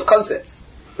the world of concepts.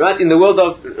 Right? In the world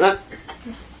of... Right?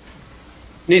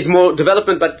 Needs more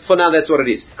development, but for now that's what it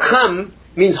is. Cham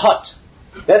means hot.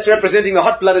 That's representing the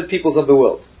hot-blooded peoples of the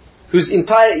world, whose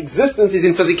entire existence is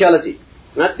in physicality.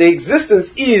 Right? Their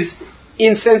existence is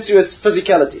in sensuous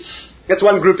physicality. That's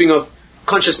one grouping of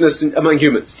consciousness among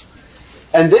humans.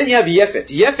 And then you have Yefet.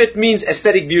 Yefet means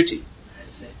aesthetic beauty.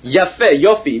 Yafeh,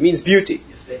 Yofi, means beauty.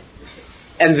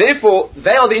 And therefore,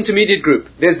 they are the intermediate group.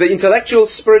 There's the intellectual,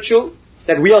 spiritual,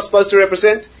 that we are supposed to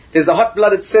represent. There's the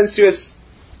hot-blooded, sensuous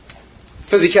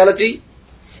physicality.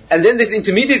 And then there's the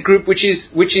intermediate group, which is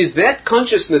that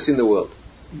consciousness in the world.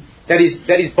 That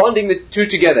is bonding the two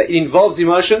together. It involves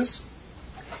emotions,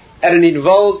 and it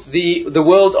involves the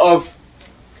world of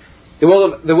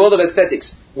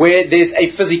aesthetics, where there's a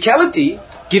physicality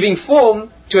giving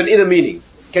form to an inner meaning.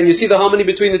 Can you see the harmony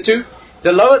between the two?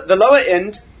 The lower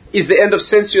end is the end of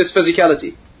sensuous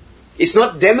physicality. It's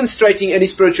not demonstrating any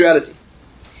spirituality.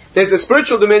 There's the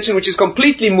spiritual dimension, which is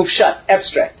completely mufshat,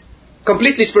 abstract,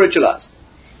 completely spiritualized.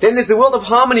 Then there's the world of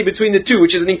harmony between the two,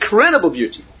 which is an incredible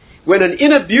beauty, when an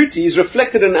inner beauty is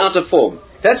reflected in an outer form.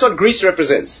 That's what Greece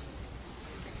represents.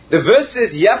 The verse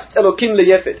says, Yaft Elokim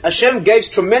leyefet. Hashem gave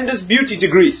tremendous beauty to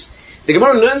Greece. The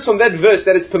Gemara learns from that verse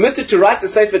that it's permitted to write the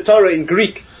Sefer Torah in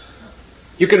Greek.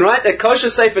 You can write a kosher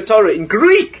Sefer Torah in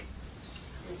Greek.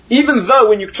 Even though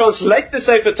when you translate the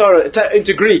Sefer Torah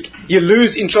into Greek, you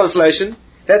lose in translation.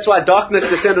 That's why darkness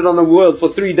descended on the world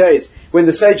for 3 days when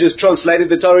the sages translated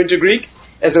the Torah into Greek,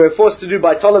 as they were forced to do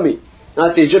by Ptolemy,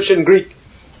 the Egyptian Greek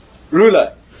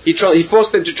ruler. He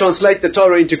forced them to translate the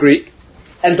Torah into Greek.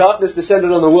 and darkness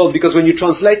descended on the world, because when you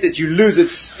translate it, you lose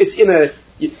its inner...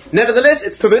 Nevertheless,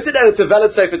 it's permitted and it's a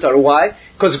valid Sefer Torah. Why?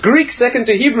 Because Greek, second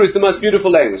to Hebrew, is the most beautiful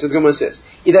language, as the Gemara says.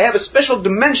 They have a special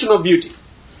dimension of beauty.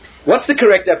 What's the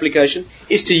correct application?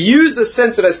 Is to use the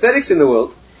sense of aesthetics in the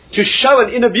world to show an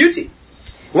inner beauty.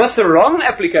 What's the wrong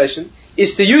application?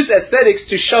 Is to use aesthetics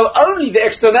to show only the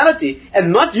externality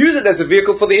and not use it as a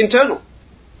vehicle for the internal.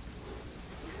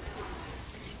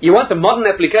 You want the modern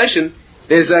application,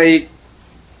 there's a...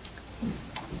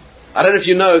 I don't know if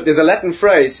you know, there's a Latin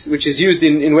phrase which is used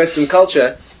in Western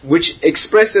culture, which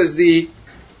expresses the...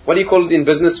 What do you call it in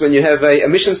business when you have a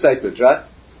mission statement, right?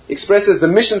 Expresses the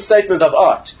mission statement of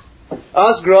art.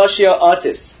 Ars gratia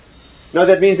artis. You know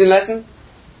what that means in Latin?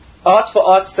 Art for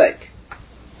art's sake.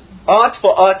 Art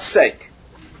for art's sake.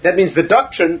 That means the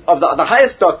doctrine of the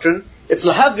highest doctrine, it's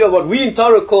lahavdil, what we in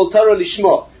Torah call Torah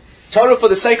lishmo. Torah for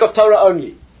the sake of Torah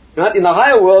only. Right? In the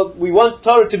higher world, we want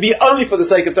Torah to be only for the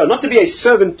sake of Torah, not to be a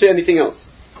servant to anything else.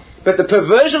 But the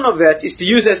perversion of that is to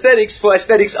use aesthetics for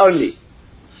aesthetics only.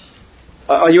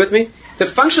 Are you with me? The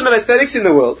function of aesthetics in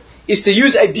the world is to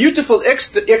use a beautiful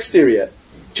exterior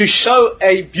to show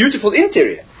a beautiful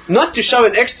interior. Not to show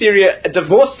an exterior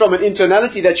divorced from an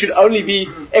internality that should only be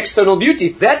external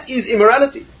beauty. That is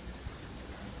immorality.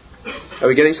 Are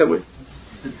we getting somewhere?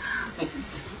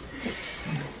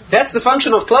 That's the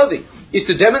function of clothing, is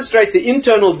to demonstrate the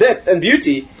internal depth and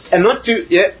beauty, and not to...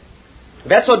 Yeah,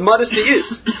 that's what modesty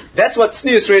is. That's what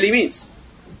tznius really means.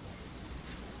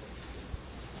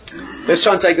 Let's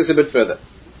try and take this a bit further.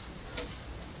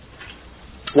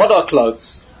 What are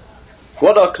clothes?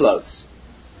 What are clothes?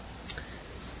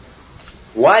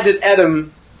 Why did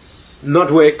Adam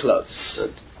not wear clothes?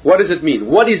 What does it mean?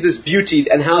 What is this beauty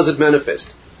and how does it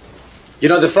manifest? You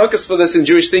know, the focus for this in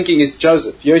Jewish thinking is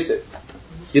Joseph, Yosef.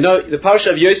 You know, the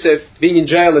parasha of Yosef being in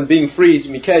jail and being freed,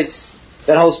 Miketz,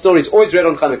 that whole story is always read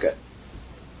on Chanukah.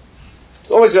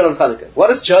 It's always read on Chanukah. What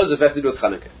does Joseph have to do with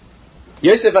Chanukah?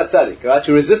 Yosef HaTzadik, right,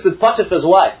 who resisted Potiphar's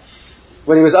wife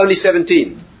when he was only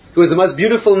 17, who was the most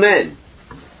beautiful man.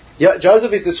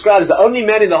 Joseph is described as the only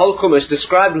man in the whole Chumash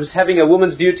described as having a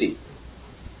woman's beauty.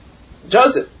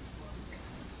 Joseph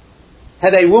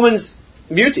had a woman's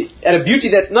beauty, and a beauty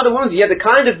that, not a woman's, he had the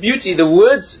kind of beauty, the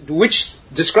words which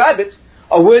describe it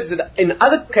are words that in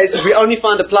other cases we only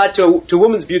find applied to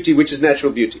woman's beauty, which is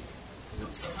natural beauty.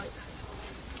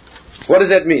 What does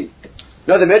that mean?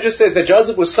 No, the Medrash says that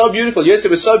Joseph was so beautiful,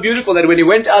 Yosef was so beautiful that when he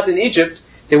went out in Egypt,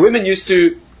 the women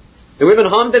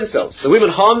harmed themselves. The women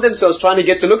harmed themselves trying to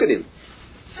get to look at him.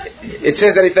 It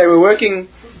says that if they were working,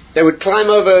 they would climb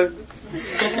over...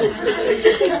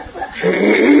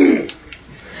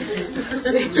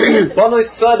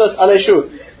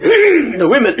 The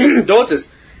women, daughters,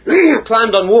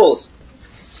 climbed on walls.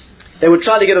 They would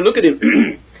try to get a look at him.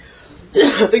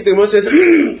 I think the Gemara says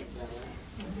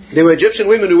there were Egyptian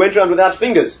women who went around without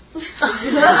fingers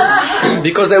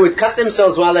because they would cut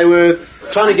themselves while they were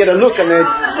trying to get a look, and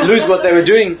they'd lose what they were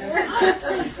doing.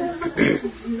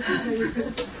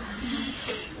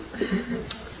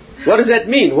 What does that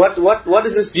mean? What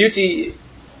is this beauty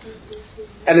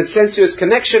and its sensuous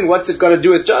connection? What's it got to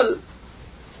do with Joseph?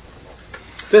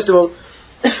 First of all,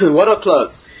 what are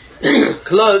clothes?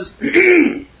 Clothes.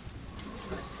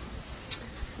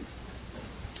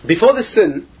 Before the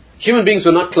sin, human beings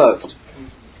were not clothed.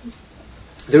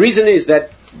 The reason is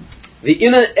that the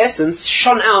inner essence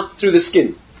shone out through the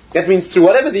skin. That means through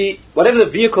whatever the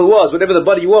vehicle was, whatever the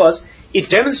body was, it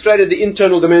demonstrated the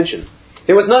internal dimension.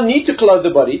 There was no need to clothe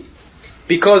the body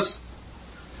because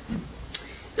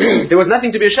there was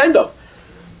nothing to be ashamed of.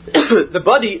 The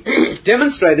body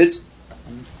demonstrated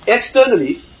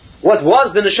externally what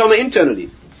was the neshama internally.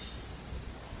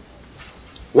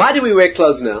 Why do we wear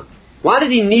clothes now? Why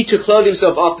did he need to clothe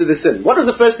himself after the sin? What was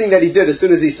the first thing that he did as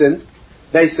soon as he sinned?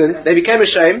 They sinned, they became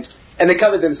ashamed, and they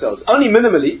covered themselves. Only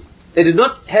minimally. They did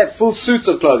not have full suits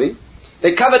of clothing.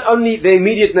 They covered only their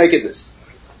immediate nakedness.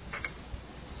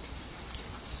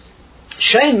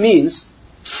 Shame means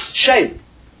shame.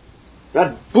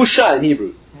 Right? Busha in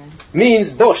Hebrew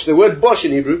means bosh. The word bosh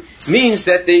in Hebrew means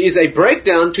that there is a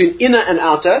breakdown between inner and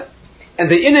outer, and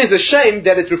the inner is ashamed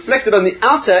that it reflected on the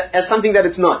outer as something that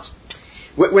it's not.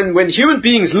 When human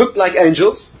beings looked like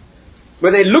angels,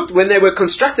 when they were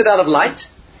constructed out of light,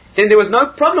 then there was no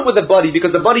problem with the body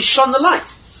because the body shone the light.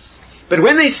 But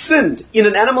when they sinned in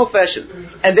an animal fashion,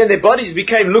 and then their bodies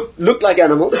looked like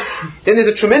animals, then there's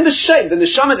a tremendous shame. The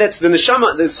neshama, that's the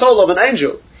neshama, the soul of an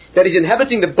angel, that is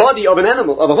inhabiting the body of an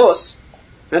animal, of a horse.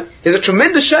 Right? There's a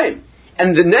tremendous shame.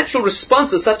 And the natural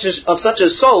response of such a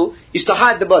soul is to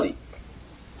hide the body.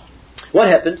 What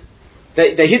happened?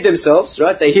 They hid themselves,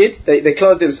 right? They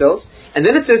clothed themselves. And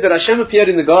then it says that Hashem appeared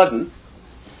in the garden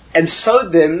and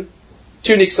sewed them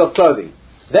tunics of clothing.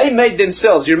 They made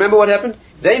themselves, you remember what happened?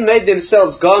 They made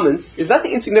themselves garments. There's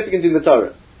nothing insignificant in the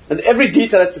Torah. And every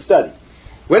detail has to study.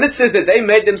 When it says that they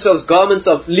made themselves garments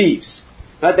of leaves,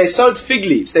 right? They sewed fig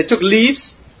leaves. They took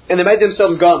leaves and they made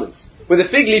themselves garments. With a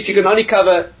fig leaf you can only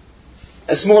cover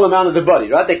a small amount of the body,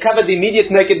 right? They covered the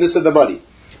immediate nakedness of the body.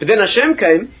 But then Hashem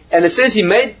came and it says He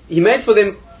made for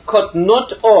them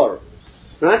kotnot or,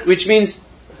 right? Which means,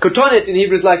 kotonet in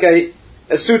Hebrew is like a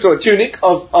suit or a tunic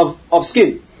of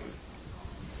skin.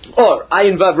 Or,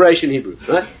 ayin vav resh in Hebrew,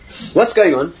 right? What's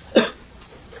going on?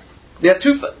 There are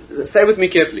stay with me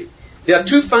carefully. There are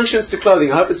two functions to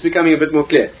clothing. I hope it's becoming a bit more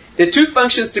clear. There are two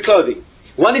functions to clothing.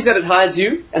 One is that it hides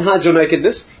you and hides your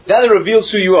nakedness. The other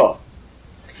reveals who you are.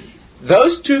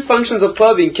 Those two functions of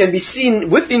clothing can be seen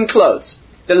within clothes.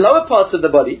 The lower parts of the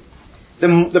body,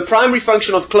 the primary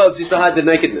function of clothes is to hide the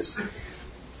nakedness.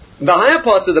 The higher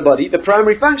parts of the body, the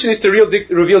primary function is to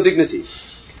reveal dignity.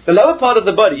 The lower part of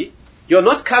the body, you're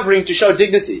not covering to show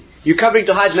dignity. You're covering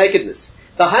to hide nakedness.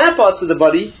 The higher parts of the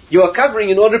body, you are covering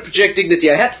in order to project dignity.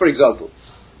 A hat, for example.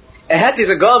 A hat is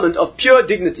a garment of pure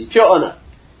dignity, pure honor.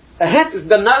 A hat is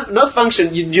no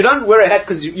function. You don't wear a hat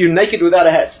because you're naked without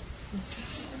a hat.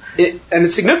 And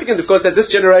it's significant, of course, that this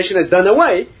generation has done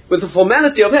away with the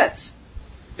formality of hats.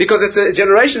 Because it's a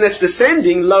generation that's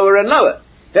descending lower and lower.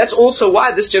 That's also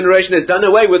why this generation has done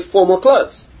away with formal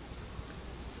clothes.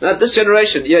 Now, this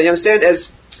generation, you understand,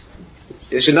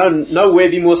 you should nowhere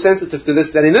be more sensitive to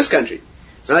this than in this country.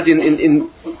 Right?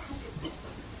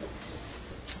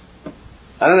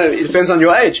 I don't know, it depends on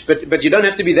your age, but you don't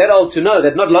have to be that old to know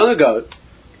that not long ago,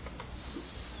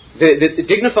 the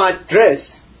dignified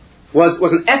dress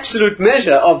was an absolute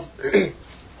measure of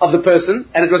the person,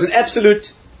 and it was an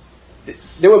absolute.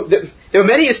 There were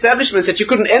many establishments that you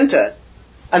couldn't enter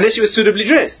unless you were suitably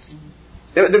dressed.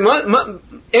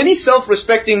 Any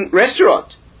self-respecting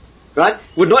restaurant, right,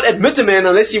 would not admit a man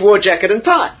unless he wore a jacket and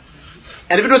tie.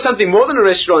 And if it was something more than a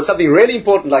restaurant, something really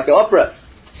important like the opera,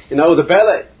 or the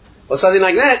ballet, or something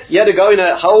like that, you had to go in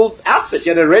a whole outfit.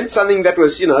 You had to rent something that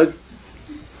was,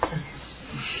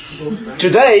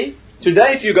 Today,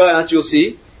 if you go out, you'll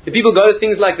see the people go to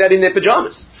things like that in their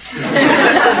pajamas.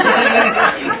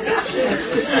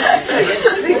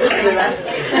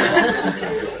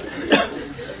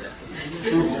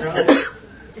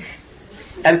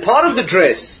 And part of the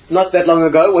dress, not that long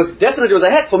ago, was a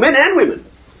hat for men and women.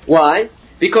 Why?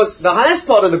 Because the highest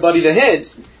part of the body, the head,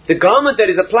 the garment that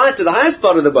is applied to the highest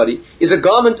part of the body, is a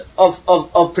garment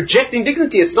of projecting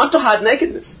dignity. It's not to hide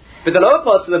nakedness. But the lower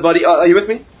parts of the body, are you with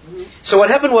me? Mm-hmm. So what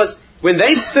happened was, when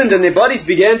they sinned and their bodies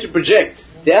began to project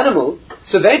the animal,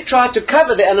 so they tried to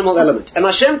cover the animal element. And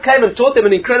Hashem came and taught them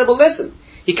an incredible lesson.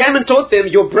 He came and taught them,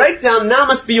 your breakdown now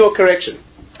must be your correction.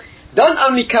 Don't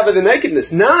only cover the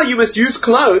nakedness. Now you must use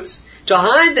clothes to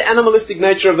hide the animalistic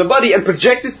nature of the body and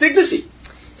project its dignity.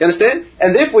 You understand?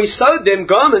 And therefore he sewed them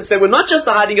garments that were not just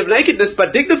a hiding of nakedness,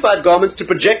 but dignified garments to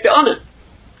project the honor.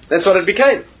 That's what it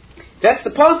became. That's the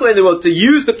pathway in the world, to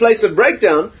use the place of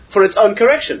breakdown for its own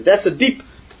correction. That's a deep...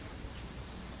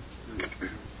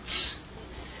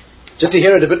 Just to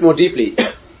hear it a bit more deeply.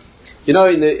 In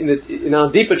our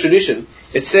deeper tradition,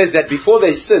 it says that before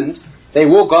they sinned, they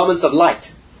wore garments of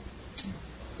light.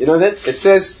 You know that? It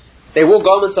says they wore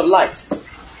garments of light.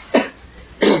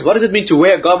 What does it mean to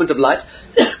wear a garment of light?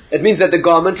 It means that the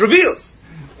garment reveals.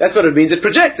 That's what it means. It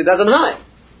projects. It doesn't hide.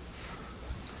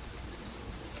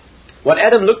 What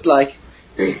Adam looked like,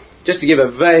 just to give a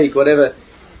vague whatever,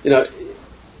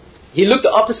 he looked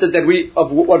the opposite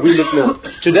of what we look now.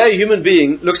 Today a human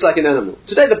being looks like an animal.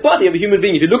 Today the body of a human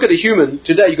being, if you look at a human,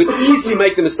 today you could easily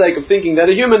make the mistake of thinking that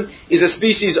a human is a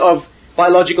species of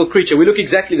biological creature. We look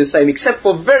exactly the same, except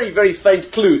for very, very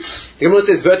faint clues. The Gemara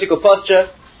says vertical posture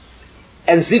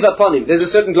and ziv aponim. There's a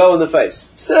certain glow on the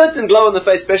face. Certain glow on the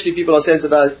face, especially if people are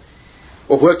sensitized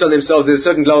or worked on themselves, there's a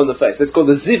certain glow on the face. That's called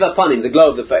the ziv aponim, the glow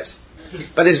of the face.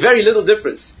 But there's very little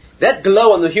difference. That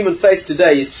glow on the human face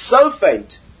today is so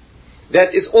faint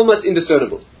that it's almost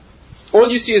indiscernible. All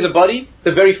you see is a body,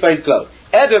 the very faint glow.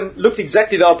 Adam looked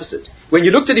exactly the opposite. When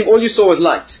you looked at him, all you saw was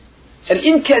light. An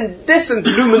incandescent,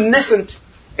 luminescent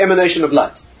emanation of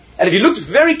light. And if you looked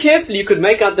very carefully, you could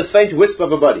make out the faint wisp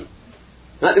of a body.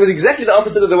 Right? It was exactly the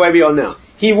opposite of the way we are now.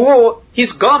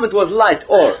 His garment was light,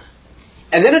 or.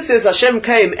 And then it says, Hashem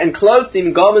came and clothed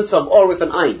in garments of or with an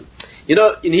ayin.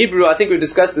 In Hebrew, I think we've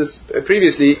discussed this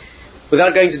previously,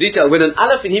 without going into detail, when an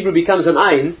aleph in Hebrew becomes an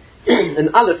ayin,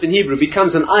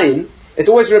 it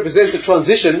always represents a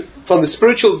transition from the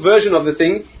spiritual version of the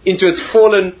thing into its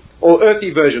fallen or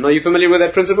earthy version. Are you familiar with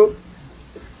that principle?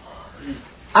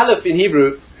 Aleph in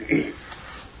Hebrew,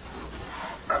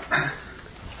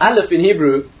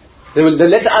 the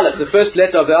letter Aleph, the first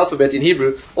letter of the alphabet in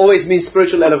Hebrew, always means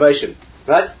spiritual elevation,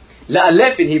 right?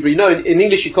 La'alef in Hebrew, in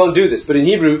English you can't do this, but in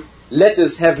Hebrew,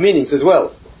 letters have meanings as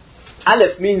well.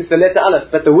 Aleph means the letter Aleph,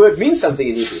 but the word means something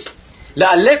in Hebrew.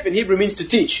 La'alef in Hebrew means to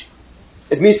teach.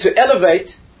 It means to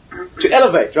elevate,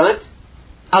 right?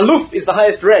 Aluf is the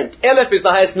highest rank. Aleph is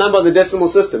the highest number on the decimal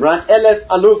system, right? Aleph,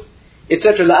 Aluf,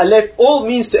 etc. La'alef all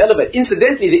means to elevate.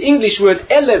 Incidentally, the English word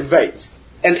elevate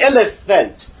and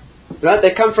elephant, right?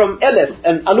 They come from Aleph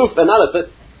and Aluf and Aleph.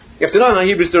 You have to know how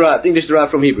English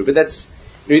derived from Hebrew, but that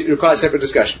requires separate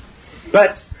discussion.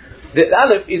 But the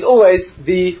Aleph is always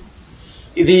the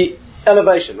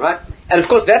elevation, right? And of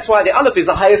course, that's why the Aleph is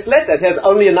the highest letter. It has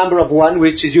only a number of 1,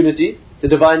 which is unity, the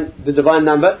divine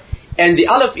number. And the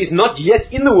Aleph is not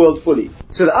yet in the world fully.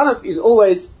 So the Aleph is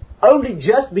always only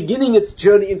just beginning its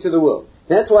journey into the world.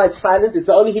 That's why it's silent. It's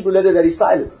the only Hebrew letter that is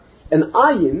silent. And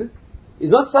Ayin is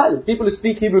not silent. People who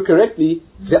speak Hebrew correctly,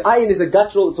 the Ayin is a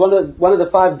guttural, it's one of the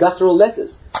 5 guttural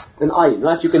letters. An Ayin,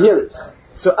 right? You can hear it.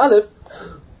 So Aleph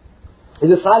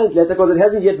is a silent letter because it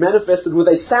hasn't yet manifested with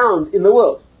a sound in the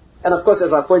world. And of course,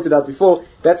 as I pointed out before,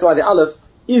 that's why the Aleph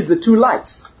is the 2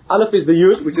 lights. Aleph is the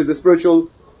Yud, which is the spiritual,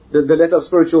 the letter of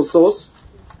spiritual source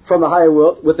from the higher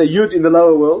world, with a Yud in the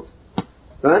lower world,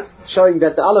 right? Showing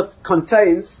that the Aleph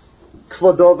contains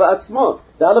Kvodo v'atzmo.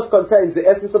 The Aleph contains the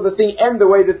essence of the thing and the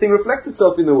way the thing reflects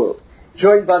itself in the world.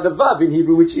 Joined by the Vav in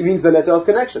Hebrew, which means the letter of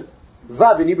connection.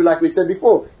 Vav in Hebrew, like we said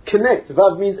before, connect.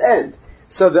 Vav means and.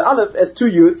 So the Aleph has 2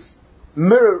 Yuds,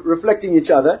 mirror reflecting each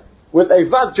other, with a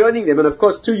Vav joining them, and of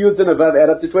course 2 Yuds and a Vav add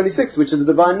up to 26, which is the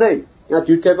divine name. Not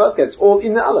Yud Kei Vav Kei. It's all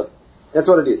in the Aleph. That's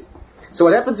what it is. So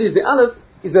what happens is the Aleph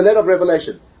is the letter of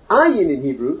revelation. Ayin in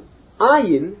Hebrew,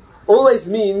 Ayin always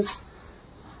means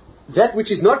that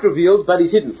which is not revealed but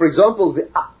is hidden. For example,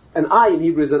 an eye in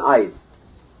Hebrew is an ayin.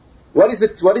 What is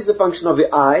the function of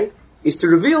the eye? Is to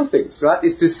reveal things, right?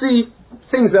 Is to see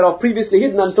things that are previously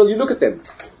hidden until you look at them.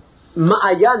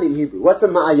 Ma'ayan in Hebrew. What's a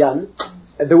ma'ayan?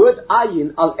 The word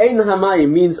ayin, al-ein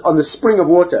hamayim, means on the spring of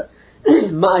water.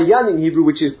 Ma'ayan in Hebrew,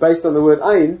 which is based on the word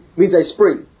ayin, means a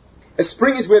spring. A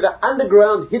spring is where the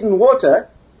underground hidden water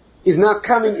is now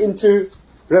coming into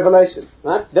revelation,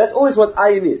 right? That's always what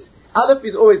ayin is. Aleph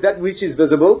is always that which is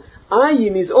visible.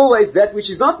 Ayin is always that which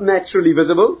is not naturally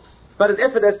visible, but an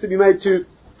effort has to be made to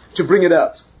bring it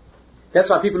out. That's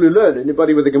why people who learn,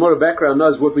 anybody with a Gemara background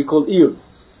knows what we call iyun.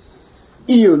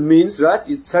 Iyun means, right?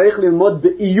 Tzarich lilmod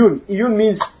be'iyun. Iyun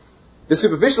means the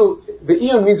superficial.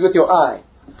 Be'iyun means with your eye.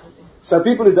 So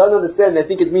people who don't understand, they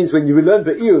think it means when you learn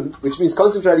be'iyun, which means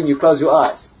concentrating, you close your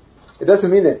eyes. It doesn't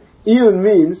mean that. Iyun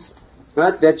means,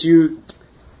 right, that you.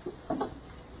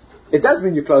 It does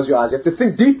mean you close your eyes. You have to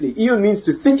think deeply. Iyun means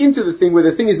to think into the thing where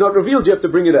the thing is not revealed. You have to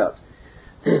bring it out.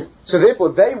 So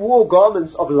therefore, they wore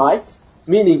garments of light,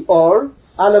 meaning or,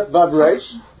 Aleph Vav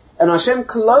Resh, and Hashem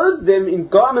clothed them in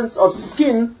garments of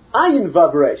skin, Ayin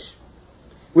Vav Resh,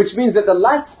 which means that the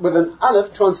light with an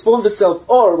Aleph transformed itself,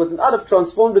 or with an Aleph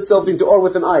transformed itself into or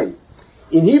with an Ayin.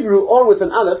 In Hebrew, or with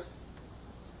an Aleph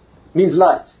means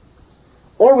light.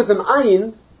 Or with an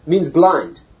Ayin means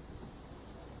blind.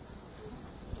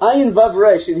 Ayin Vav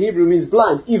Resh in Hebrew means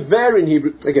blind. Iver in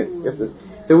Hebrew, again,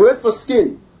 the word for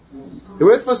skin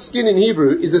in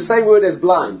Hebrew is the same word as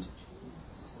blind.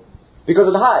 Because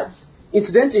it hides.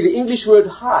 Incidentally, the English word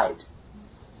hide,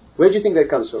 where do you think that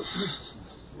comes from?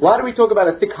 Why do we talk about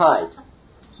a thick hide?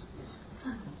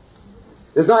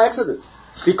 There's no accident.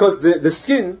 Because the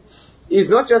skin is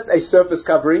not just a surface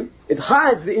covering, it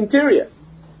hides the interior.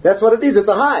 That's what it is, it's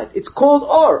a hide. It's called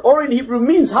or. Or in Hebrew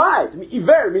means hide.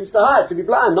 Iver means to hide, to be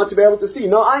blind, not to be able to see.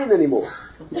 No ayin anymore.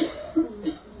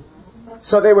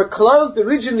 So they were clothed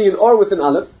originally in or with an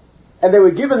aleph, and they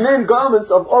were given then garments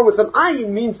of or with an ayin,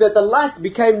 means that the light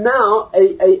became now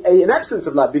an absence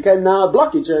of light, became now a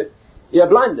blockage, a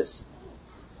blindness.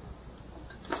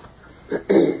 I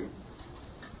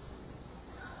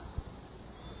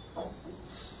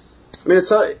mean, it's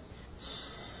so,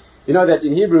 you know that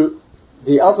in Hebrew,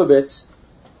 the alphabet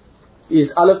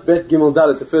is Aleph, Bet, Gimel,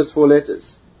 Dalet, the first 4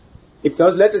 letters. If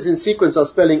those letters in sequence are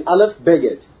spelling Aleph,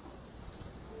 Beged.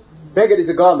 Beged is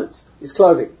a garment, is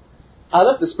clothing.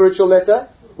 Aleph, the spiritual letter,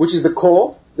 which is the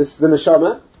core, the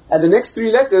neshama, and the next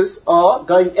 3 letters are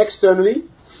going externally,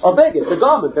 are Beged, the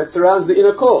garment that surrounds the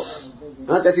inner core.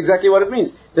 Right? That's exactly what it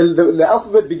means. The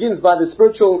alphabet begins by the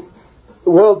spiritual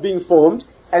world being formed,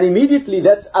 and immediately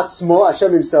that's Atzmo,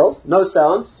 Hashem himself, no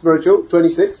sound, spiritual,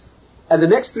 26. And the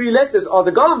next 3 letters are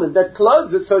the garment that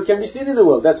clothes it so it can be seen in the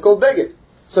world. That's called Beged.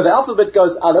 So the alphabet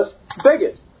goes Aleph,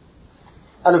 Beged.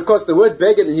 And of course the word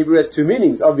beged in Hebrew has two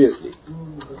meanings, obviously.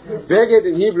 Beged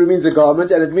in Hebrew means a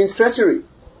garment and it means treachery.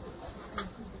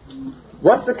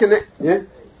 What's the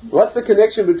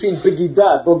connection between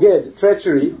begidah, boged,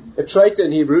 treachery, a traitor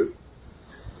in Hebrew?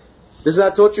 This is how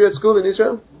I taught you at school in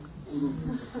Israel?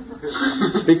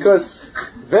 Because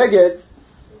beged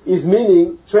is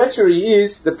meaning, treachery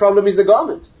is, the problem is the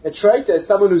garment. A traitor is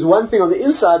someone who's one thing on the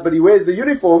inside, but he wears the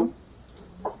uniform,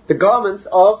 the garments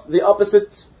of the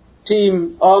opposite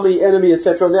team, army, enemy,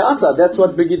 etc. on the outside. That's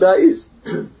what begidah is.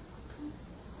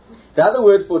 The other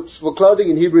word for clothing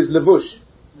in Hebrew is levush.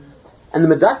 And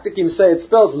the Medaktikim say it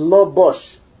spells lo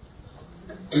bosh.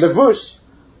 Levush,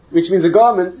 which means a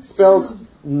garment, spells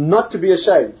not to be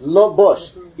ashamed. Lo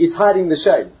bosh. It's hiding the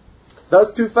shame.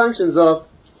 Those two functions are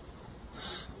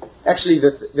actually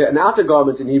an outer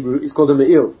garment in Hebrew is called a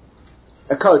me'il.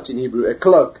 A coat in Hebrew, a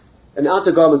cloak. An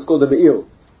outer garment is called a me'il.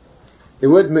 The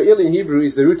word me'il in Hebrew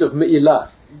is the root of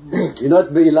me'ilah. You know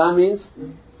what me'ilah means?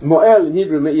 Mo'el in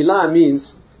Hebrew, me'ilah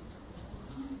means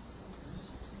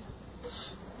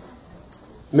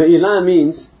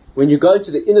when you go into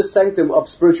the inner sanctum of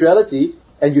spirituality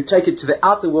and you take it to the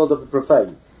outer world of the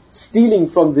profane. Stealing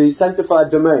from the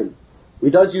sanctified domain. We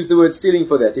don't use the word stealing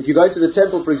for that. If you go to the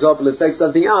temple, for example, and take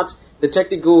something out, the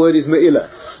technical word is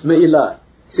me'ilah.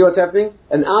 See what's happening?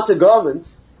 An outer garment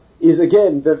is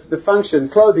again the function,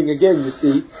 clothing again, you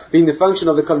see, being the function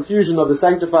of the confusion of the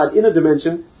sanctified inner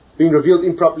dimension being revealed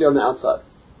improperly on the outside.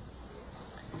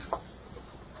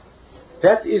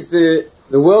 That is the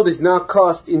world is now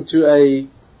cast into a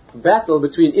battle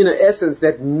between inner essence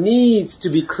that needs to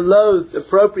be clothed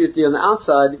appropriately on the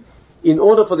outside in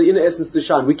order for the inner essence to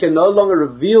shine. We can no longer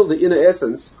reveal the inner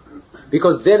essence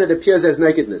because then it appears as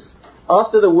nakedness.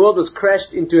 After the world was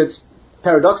crashed into its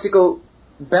paradoxical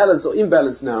balance or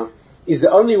imbalance now, is the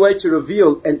only way to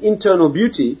reveal an internal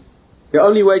beauty. The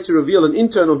only way to reveal an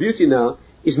internal beauty now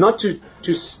is not to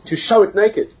show it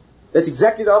naked. That's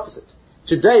exactly the opposite.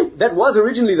 Today, that was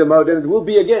originally the mode and it will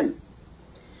be again.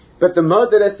 But the mode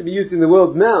that has to be used in the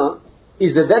world now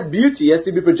is that beauty has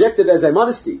to be projected as a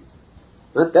modesty.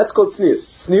 Right? That's called tznius.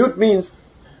 Tzniut means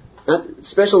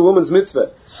special woman's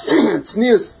mitzvah.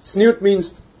 Tzniut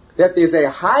means that there's a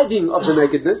hiding of the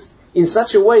nakedness in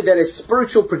such a way that a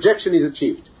spiritual projection is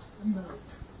achieved.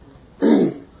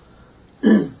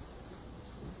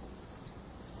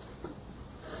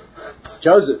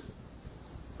 Joseph,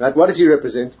 right? What does he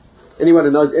represent? Anyone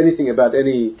who knows anything about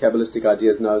any Kabbalistic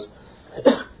ideas knows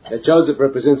that Joseph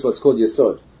represents what's called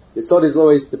Yesod. Yesod is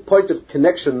always the point of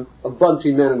connection of bond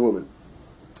between man and woman.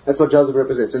 That's what Joseph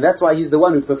represents. And that's why he's the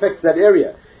one who perfects that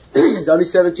area. He's only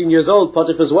 17 years old.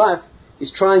 Potiphar's wife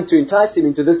is trying to entice him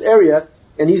into this area,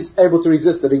 and he's able to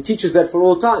resist it. He teaches that for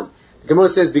all time. The Gemara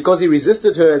says because he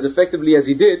resisted her as effectively as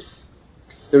he did,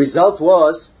 the result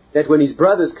was that when his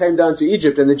brothers came down to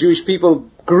Egypt and the Jewish people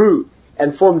grew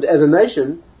and formed as a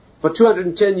nation, for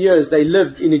 210 years they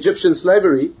lived in Egyptian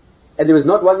slavery, and there was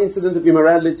not one incident of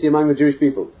immorality among the Jewish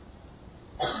people.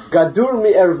 Gadur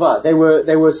mi erva,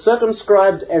 they were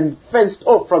circumscribed and fenced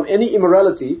off from any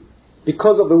immorality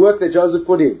because of the work that Joseph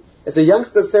put in. As a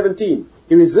youngster of 17,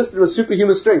 he resisted with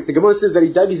superhuman strength. The Gemara says that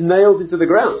he dug his nails into the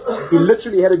ground. He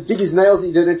literally had to dig his nails.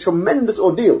 He did a tremendous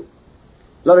ordeal.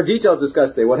 A lot of details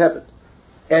discussed there, what happened.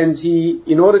 And he,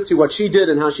 in order to what she did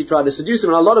and how she tried to seduce him,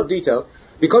 and a lot of detail,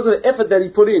 because of the effort that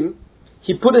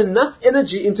he put enough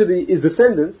energy into his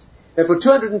descendants that for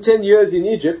 210 years in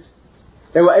Egypt,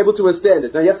 they were able to withstand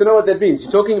it. Now you have to know what that means.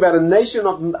 You're talking about a nation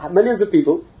of millions of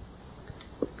people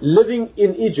living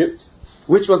in Egypt,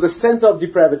 which was the center of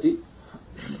depravity,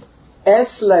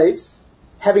 as slaves,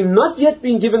 having not yet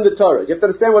been given the Torah. You have to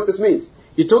understand what this means.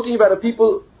 You're talking about a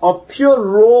people of pure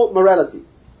raw morality.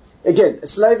 Again, a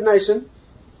slave nation,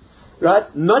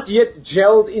 right? Not yet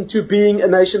gelled into being a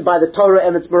nation by the Torah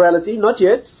and its morality. Not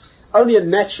yet. Only a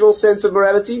natural sense of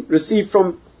morality received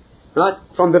from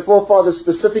the forefathers,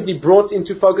 specifically brought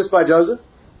into focus by Joseph.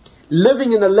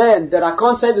 Living in a land that, I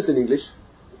can't say this in English,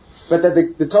 but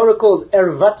that the Torah calls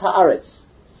Ervat Haaretz.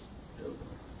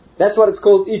 That's what it's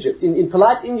called, Egypt. In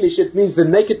polite English, it means the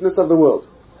nakedness of the world.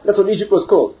 That's what Egypt was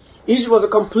called. Egypt was a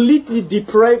completely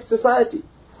depraved society.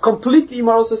 Completely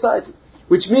immoral society.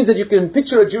 Which means that you can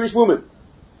picture a Jewish woman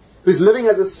who's living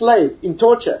as a slave in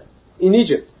torture in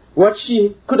Egypt. What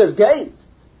she could have gained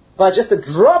by just a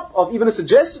drop of even a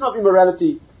suggestion of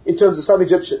immorality in terms of some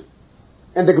Egyptian.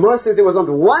 And the Gemara says there was not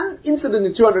one incident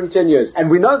in 210 years. And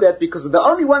we know that because the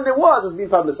only one there was has been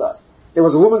publicized. There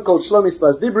was a woman called Shlomit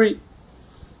Bat Dibri.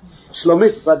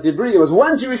 There was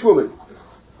one Jewish woman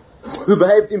who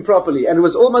behaved improperly. And it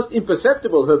was almost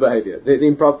imperceptible, her behavior. The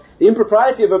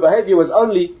impropriety of her behavior was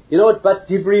only, you know what Bat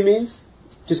Dibri means?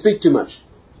 To speak too much.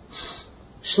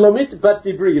 Shlomit bat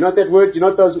Dibri. You know what that word? You know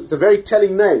what those? It's a very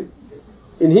telling name.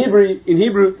 In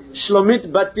Hebrew,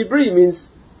 Shlomit bat Dibri means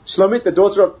Shlomit, the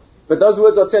daughter of. But those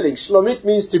words are telling. Shlomit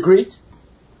means to greet,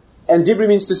 and Dibri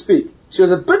means to speak. She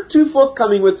was a bit too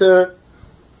forthcoming with her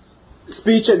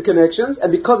speech and connections,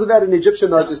 and because of that, an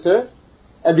Egyptian noticed her,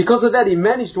 and because of that, he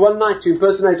managed one night to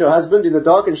impersonate her husband in the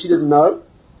dark, and she didn't know.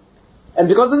 And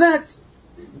because of that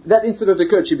incident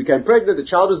occurred. She became pregnant, a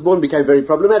child was born, became very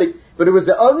problematic. But it was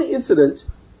the only incident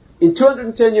in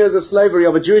 210 years of slavery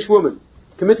of a Jewish woman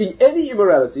committing any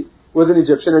immorality with an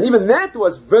Egyptian, and even that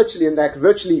was virtually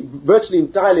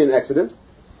entirely an accident.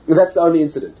 And that's the only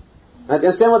incident. And to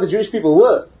understand what the Jewish people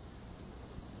were.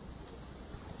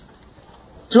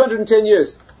 210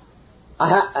 years.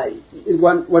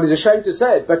 One is ashamed to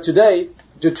say it, but today,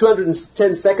 do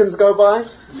 210 seconds go by?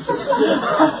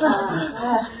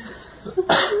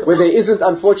 Where there isn't,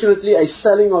 unfortunately, a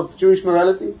selling of Jewish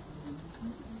morality?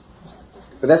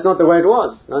 But that's not the way it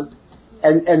was. Right?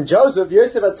 And Joseph,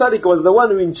 Yosef HaTzadik, was the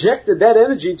one who injected that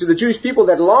energy into the Jewish people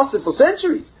that lasted for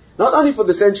centuries. Not only for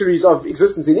the centuries of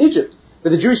existence in Egypt, but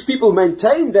the Jewish people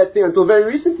maintained that thing until very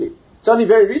recently. It's only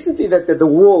very recently that the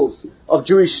walls of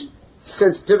Jewish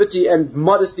sensitivity and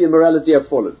modesty and morality have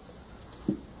fallen.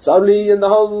 It's only in the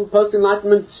whole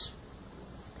post-Enlightenment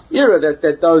era that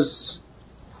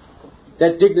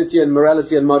dignity and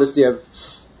morality and modesty have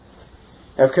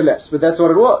collapsed. But that's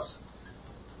what it was.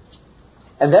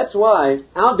 And that's why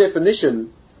our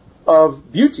definition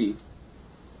of beauty,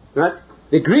 right,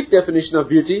 the Greek definition of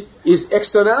beauty is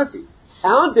externality.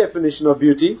 Our definition of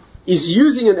beauty is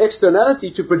using an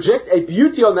externality to project a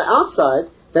beauty on the outside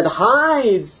that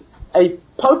hides a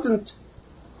potent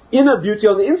inner beauty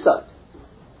on the inside.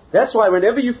 That's why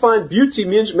whenever you find beauty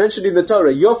mentioned in the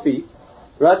Torah, Yofi,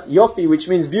 right, Yofi, which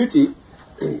means beauty,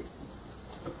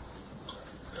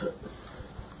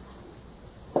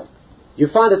 you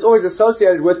find it's always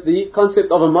associated with the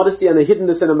concept of a modesty and a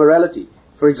hiddenness and a morality.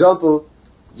 For example,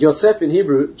 Yosef in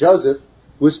Hebrew, Joseph,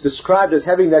 was described as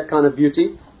having that kind of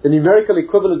beauty. The numerical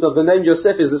equivalent of the name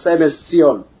Yosef is the same as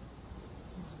Zion.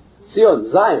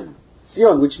 Zion,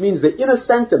 which means the inner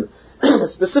sanctum. A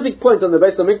specific point on the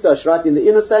Beis HaMikdash, right, in the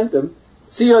inner sanctum,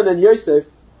 Zion and Yosef,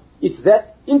 it's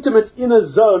that intimate inner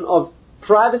zone of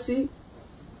privacy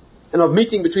and of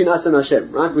meeting between us and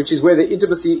Hashem, right, which is where the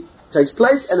intimacy takes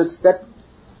place, and it's that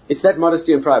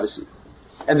modesty and privacy.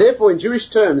 And therefore, in Jewish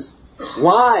terms,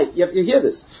 why, you have to hear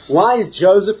this, why is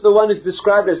Joseph the one who's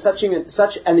described as such an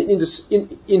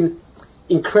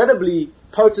incredibly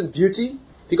potent beauty?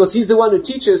 Because he's the one who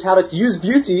teaches how to use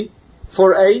beauty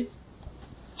for a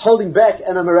holding back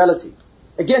and a morality.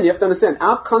 Again, you have to understand,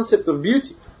 our concept of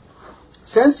beauty,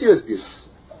 sensuous beauty,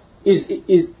 is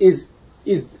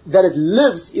that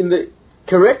it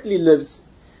correctly lives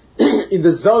in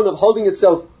the zone of holding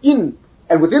itself in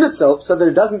and within itself so that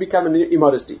it doesn't become an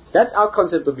immodesty. That's our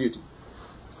concept of beauty.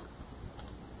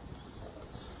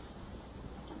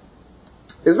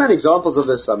 There's many examples of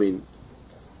this. I mean,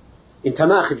 in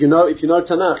Tanakh, if you know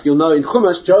Tanakh, you'll know in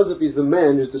Chumash, Joseph is the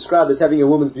man who's described as having a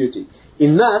woman's beauty.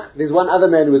 In Nach, there's one other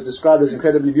man who is described as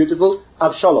incredibly beautiful,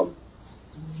 Avshalom.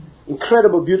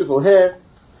 Incredible, beautiful hair.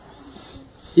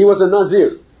 He was a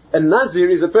Nazir. A Nazir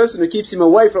is a person who keeps him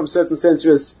away from certain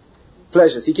sensuous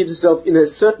pleasures. He keeps himself in a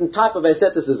certain type of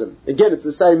asceticism. Again, it's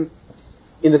the same.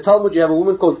 In the Talmud, you have a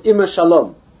woman called Imma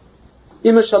Shalom.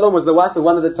 Imma Shalom was the wife of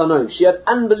one of the Tanoim. She had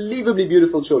unbelievably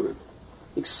beautiful children.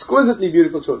 Exquisitely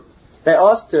beautiful children. They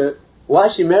asked her why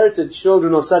she merited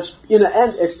children of such inner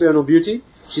and external beauty.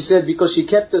 She said because she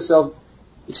kept herself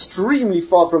extremely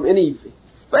far from any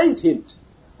faint hint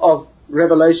of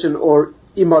revelation or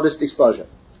immodest exposure.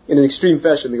 In an extreme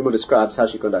fashion, the Gemara describes how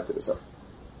she conducted herself.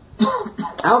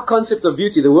 Our concept of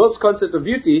beauty, the world's concept of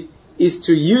beauty, is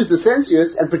to use the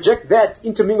sensuous and project that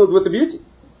intermingled with the beauty.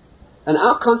 And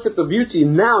our concept of beauty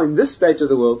now, in this state of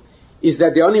the world, is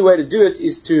that the only way to do it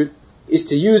is to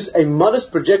use a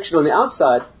modest projection on the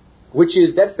outside,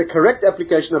 that's the correct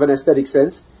application of an aesthetic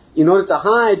sense, in order to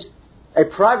hide a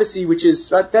privacy which is,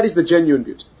 right, that is the genuine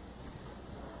beauty.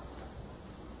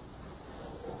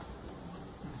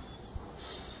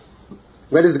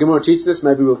 Where does the Gemara teach this?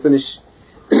 Maybe we'll finish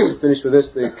with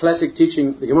this. The classic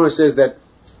teaching, the Gemara says that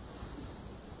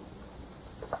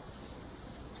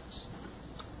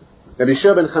Rabbi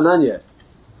Shua ben Chananya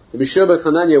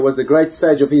was the great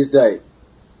sage of his day.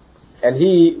 And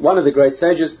one of the great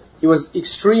sages, he was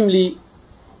extremely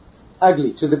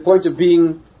ugly, to the point of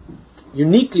being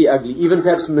uniquely ugly, even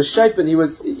perhaps misshapen. He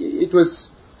was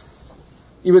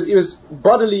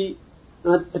bodily,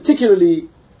 particularly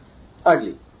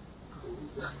ugly.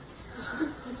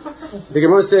 The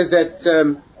Gemara says that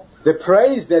the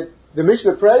praise that the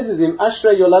Mishnah praises him,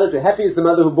 Ashrei Yoladatu, happy is the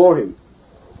mother who bore him.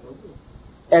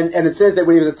 And it says that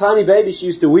when he was a tiny baby, she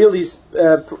used to wheel his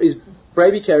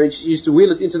baby carriage, she used to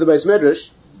wheel it into the Beis Medrash,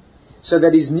 so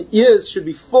that his ears should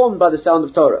be formed by the sound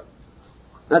of Torah.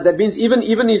 Now that means even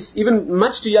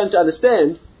much too young to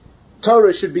understand,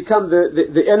 Torah should become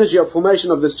the energy of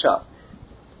formation of this child.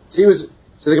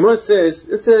 So the Gemara says,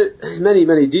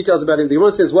 many details about him. The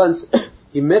Gemara says once,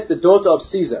 he met the daughter of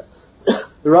Caesar.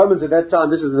 The Romans at that time,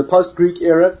 this is in the post-Greek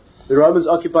era, the Romans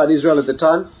occupied Israel at the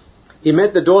time. He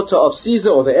met the daughter of Caesar,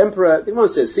 or the emperor. The Gemara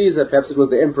says Caesar, perhaps it was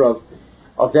the emperor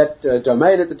of that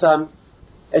domain at the time.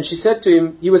 And she said to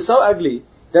him, he was so ugly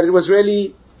that it was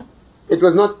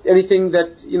not anything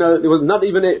that, there was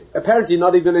apparently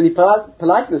not even any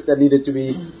politeness that needed to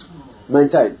be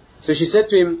maintained. So she said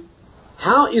to him,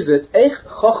 how is it,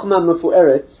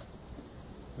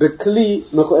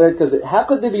 how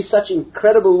could there be such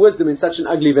incredible wisdom in such an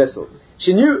ugly vessel?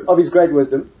 She knew of his great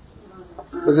wisdom.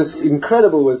 It was this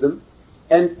incredible wisdom.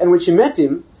 And when she met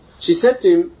him, she said to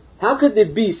him, how could there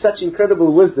be such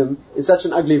incredible wisdom in such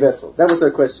an ugly vessel? That was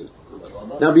her question.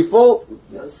 Now before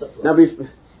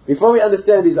we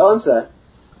understand his answer,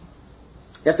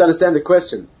 you have to understand the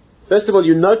question. First of all,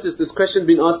 you notice this question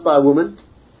being asked by a woman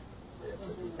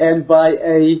and by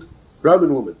a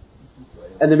Roman woman.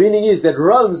 And the meaning is that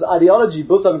Rome's ideology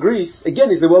built on Greece, again,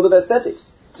 is the world of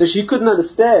aesthetics. So she couldn't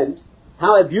understand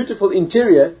how a beautiful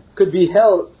interior could be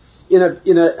held in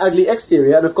an ugly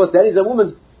exterior. And of course, that is a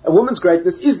woman's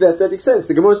greatness is the aesthetic sense.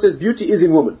 The Gemara says beauty is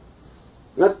in woman.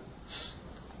 Right?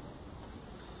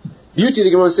 Beauty,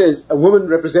 the Gemara says, a woman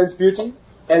represents beauty.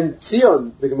 And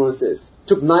Zion, the Gemara says,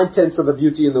 took 9/10 of the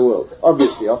beauty in the world.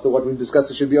 Obviously, after what we've discussed,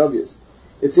 it should be obvious.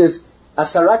 It says,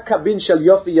 Asara kabin shel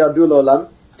yofi yardu l'olam.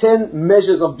 10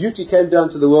 measures of beauty came down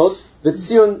to the world. But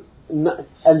Zion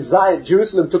and Zion,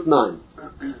 Jerusalem took 9.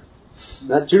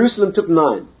 Right? Jerusalem took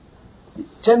 9.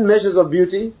 10 measures of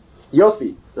beauty,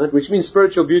 yofi, right? Which means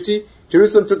spiritual beauty.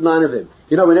 Jerusalem took 9 of them.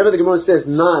 Whenever the Gemara says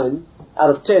 9 out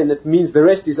of 10, it means the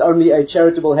rest is only a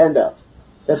charitable handout.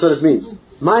 That's what it means.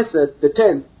 Maisa, the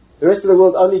 10th, the rest of the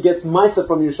world only gets Maisa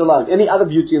from Yerushalayim. Any other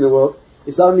beauty in the world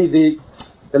is only the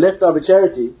leftover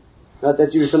charity, right,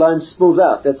 that Yerushalayim spills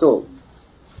out, that's all.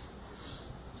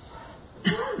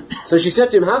 So she said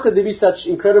to him, how could there be such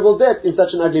incredible depth in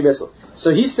such an ugly vessel?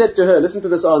 So he said to her, listen to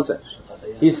this answer.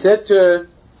 He said to her,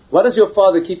 what does your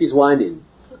father keep his wine in?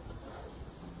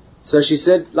 So she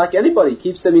said, like anybody,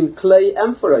 keeps them in clay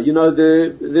amphora,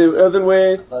 the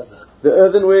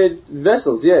earthenware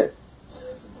vessels, yeah.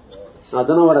 I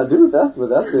don't know what I do with that.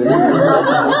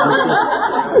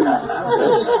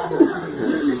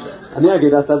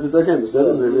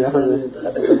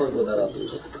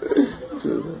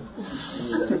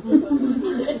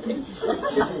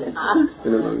 It's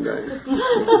been a long day.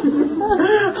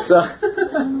 So,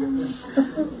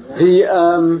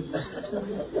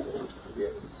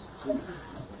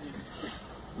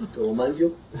 to remind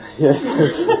you?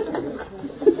 Yes.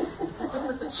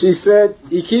 She said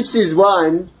he keeps his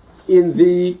wine in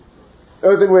the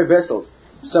earthenware vessels.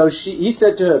 So he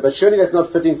said to her, but surely that's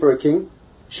not fitting for a king.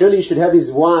 Surely he should have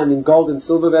his wine in gold and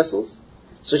silver vessels.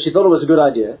 So she thought it was a good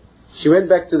idea. She went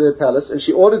back to the palace and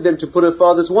she ordered them to put her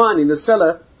father's wine in the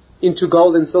cellar into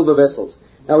gold and silver vessels.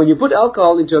 Now when you put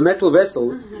alcohol into a metal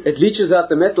vessel, it leaches out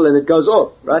the metal and it goes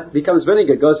off, right? It becomes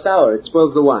vinegar, it goes sour, it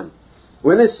spoils the wine.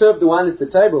 When they served the wine at the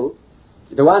table,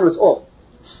 the wine was off.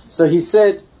 So he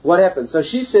said, what happened? So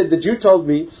she said, the Jew told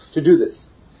me to do this.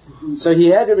 So he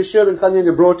had Rabbi Shur ben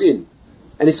Chanukah brought in.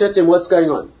 And he said to him, what's going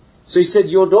on? So he said,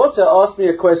 your daughter asked me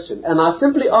a question. And I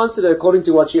simply answered her according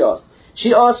to what she asked.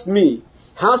 She asked me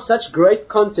how such great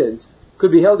content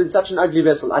could be held in such an ugly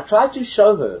vessel. I tried to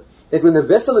show her that when the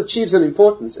vessel achieves an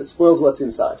importance, it spoils what's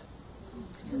inside.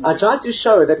 I tried to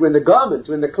show her that when the garment,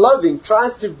 when the clothing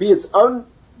tries to be its own,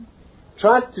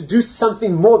 tries to do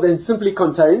something more than simply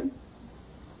contain,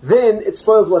 then it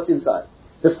spoils what's inside.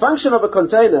 The function of a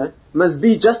container must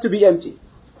be just to be empty.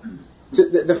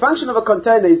 The function of a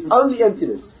container is only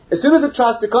emptiness. As soon as it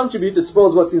tries to contribute, it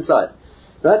spoils what's inside.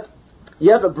 Right?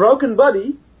 You have a broken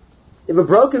body. You have a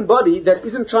broken body that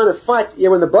isn't trying to fight.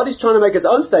 When the body's trying to make its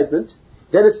own statement,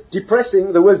 then it's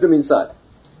depressing the wisdom inside.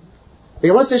 The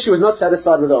Gemara says she was not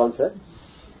satisfied with her answer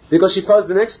because she posed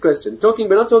the next question. But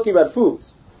not talking about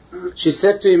fools. She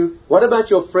said to him, what about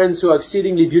your friends who are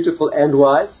exceedingly beautiful and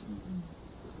wise?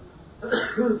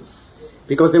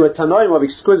 Because they were Tanoim of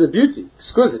exquisite beauty.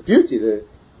 Exquisite beauty.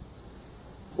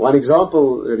 One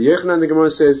example, Rabbi Yochanan, the Gemara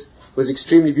says, was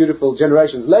extremely beautiful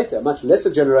generations later, a much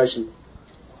lesser generation,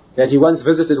 that he once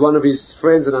visited one of his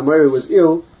friends in Amori who was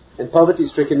ill and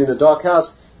poverty-stricken in a dark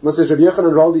house. It says Rabbi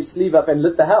Yochanan rolled his sleeve up and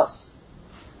lit the house.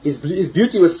 His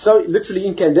beauty was so literally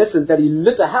incandescent that he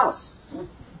lit a house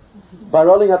by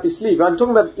rolling up his sleeve. I'm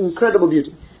talking about incredible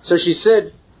beauty. So she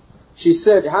said,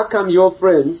 how come your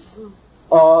friends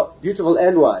are beautiful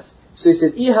and wise? So he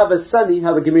said, I have a son, I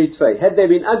have a gemirit fei. Had they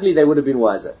been ugly, they would have been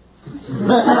wiser.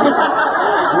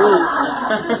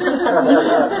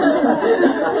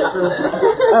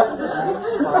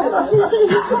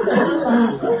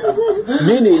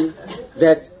 Meaning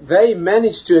that they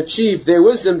managed to achieve their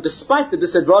wisdom despite the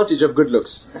disadvantage of good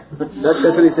looks. That's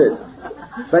what he said.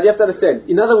 But you have to understand.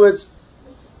 In other words,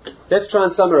 let's try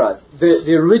and summarize.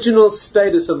 The original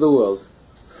status of the world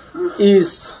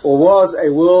is or was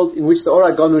a world in which the Or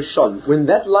HaGanuz shone. When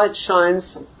that light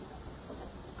shines,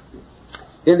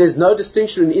 then there's no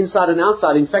distinction in inside and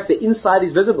outside. In fact, the inside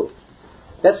is visible.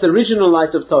 That's the original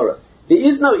light of Torah. There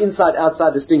is no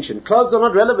inside-outside distinction. Clothes are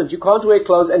not relevant. You can't wear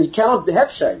clothes and you cannot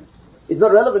have shame. It's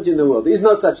not relevant in the world. There is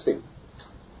no such thing.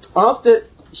 After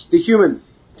the human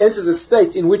enters a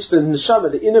state in which the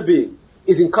neshama, the inner being,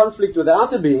 is in conflict with the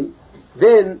outer being,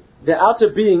 then the outer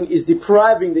being is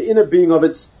depriving the inner being of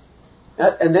its,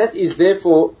 and that is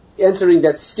therefore entering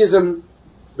that schism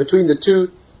between the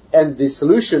two, and the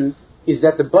solution is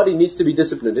that the body needs to be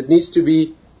disciplined. It needs to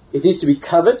be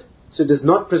covered, so it does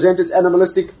not present its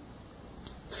animalistic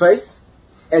face,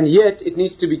 and yet it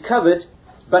needs to be covered,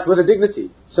 but with a dignity,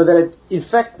 so that it, in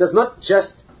fact, does not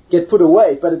just get put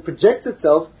away, but it projects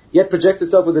itself, yet projects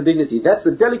itself with a dignity. That's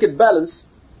the delicate balance,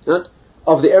 right,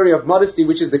 of the area of modesty,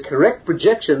 which is the correct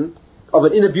projection of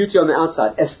an inner beauty on the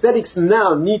outside. Aesthetics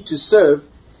now need to serve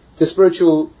the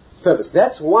spiritual purpose.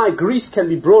 That's why Greece can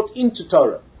be brought into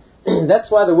Torah. That's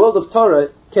why the world of Torah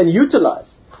can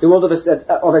utilize the world of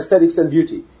aesthetics and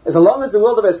beauty. As long as the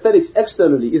world of aesthetics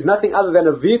externally is nothing other than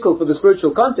a vehicle for the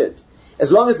spiritual content,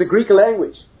 as long as the Greek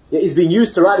language is being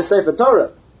used to write a Sefer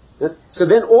Torah, so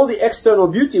then all the external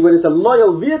beauty, when it's a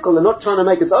loyal vehicle and not trying to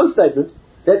make its own statement,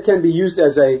 that can be used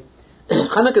as a...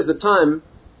 Chanukah is the time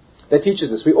that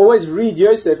teaches us. We always read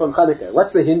Yosef on Chanukah.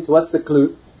 What's the hint? What's the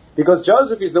clue? Because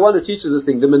Joseph is the one who teaches this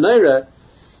thing. The menorah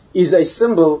is a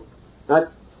symbol, right?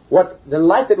 What the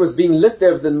light that was being lit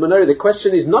there of the menorah, the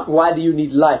question is not why do you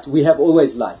need light? We have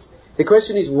always light. The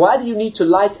question is, why do you need to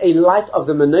light a light of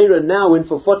the menorah now when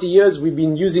for 40 years we've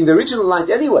been using the original light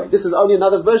anyway? This is only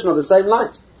another version of the same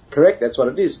light. Correct? That's what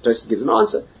it is. Joseph gives an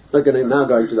answer. I'm not going to now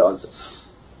go into the answer.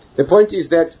 The point is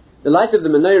that the light of the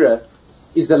menorah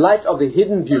is the light of the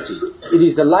hidden beauty. It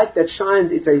is the light that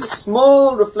shines. It's a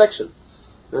small reflection.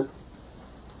 Right?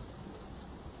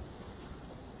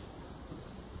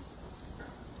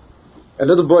 A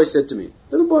little boy said to me,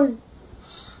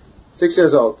 6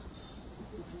 years old,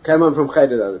 came home from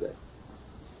Cheder the other day.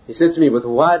 He said to me with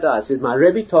wide eyes, he says, my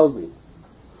Rebbe told me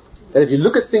that if you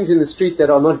look at things in the street that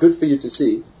are not good for you to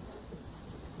see,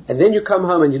 and then you come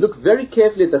home and you look very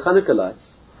carefully at the Chanukah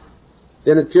lights,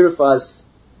 then it purifies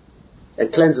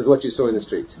and cleanses what you saw in the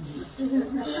street.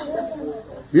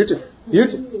 Beautiful.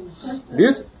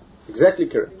 Exactly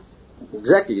correct.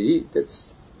 Exactly.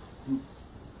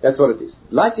 That's what it is.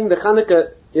 Lighting the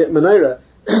Chanukah menorah,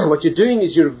 what you're doing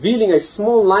is you're revealing a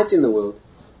small light in the world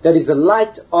that is the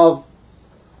light of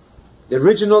the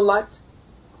original light,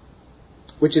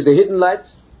 which is the hidden light,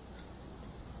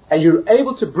 and you're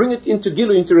able to bring it into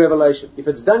Gilu, into revelation, if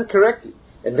it's done correctly.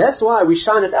 And that's why we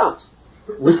shine it out.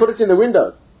 We put it in the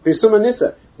window. We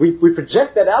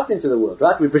project that out into the world,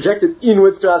 right? We project it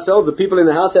inwards to ourselves. The people in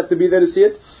the house have to be there to see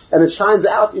it, and it shines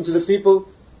out into the people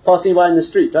passing by in the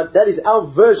street. Right? That is our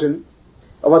version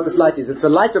of what this light is. It's the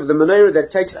light of the menorah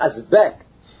that takes us back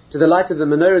to the light of the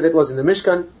menorah that was in the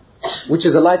Mishkan, which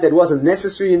is a light that wasn't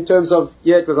necessary in terms of,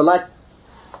 it was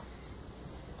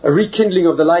a rekindling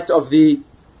of the light of the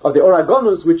Or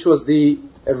HaGanuz, which was the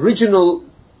original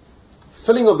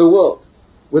filling of the world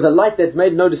with a light that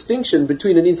made no distinction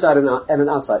between an inside and an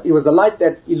outside. It was the light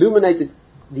that illuminated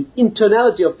the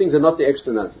internality of things and not the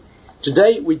externality.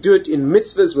 Today we do it in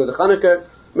mitzvahs with the Chanukah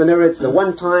menorah. It's the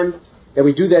one time that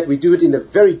we do that. We do it in the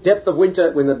very depth of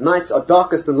winter when the nights are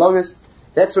darkest and longest.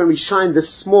 That's when we shine this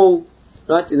small,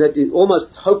 right, in that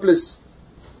almost hopeless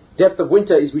depth of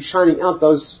winter is we shining out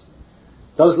those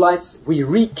lights. We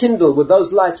rekindle with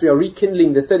those lights. We are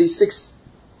rekindling the 36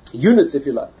 units, if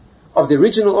you like, of the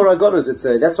original Or HaGanuz.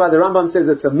 That's why the Rambam says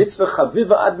it's a mitzvah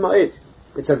chaviva ad ma'ed.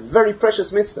 It's a very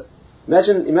precious mitzvah.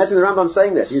 Imagine the Rambam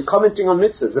saying that. He's commenting on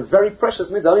mitzvahs. It's a very precious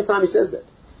mitzvah. The only time he says that.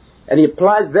 And he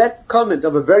applies that comment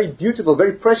of a very beautiful,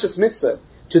 very precious mitzvah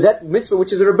to that mitzvah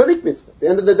which is a rabbinic mitzvah. At the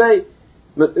end of the day,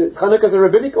 Chanukah is a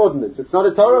rabbinic ordinance. It's not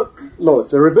a Torah law.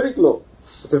 It's a rabbinic law.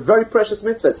 It's a very precious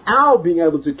mitzvah. It's our being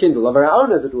able to kindle, of our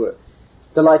own, as it were,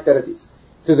 the light that it is.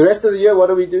 Through the rest of the year, what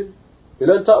do? We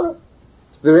learn Torah.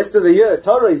 the rest of the year.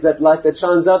 Torah is that light that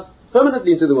shines out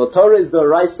permanently into the world. Torah is the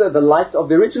Raisa, the light of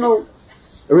the original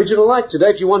light. Today,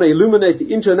 if you want to illuminate the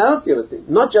internality of a thing,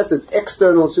 not just its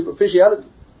external superficiality,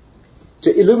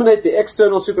 to illuminate the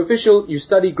external superficial, you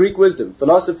study Greek wisdom,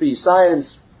 philosophy,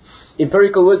 science,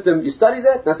 empirical wisdom. You study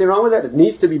that, nothing wrong with that. It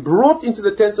needs to be brought into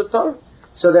the tents of Torah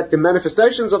so that the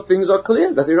manifestations of things are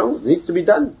clear. Nothing wrong with it. It needs to be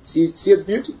done. See its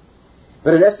beauty.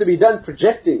 But it has to be done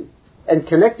projecting and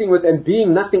connecting with and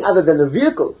being nothing other than a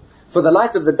vehicle for the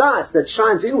light of the dais that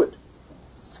shines inward.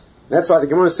 That's why the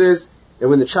Gemara says that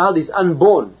when the child is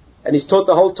unborn and he's taught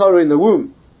the whole Torah in the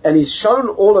womb and he's shown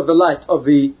all of the light of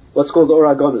the what's called the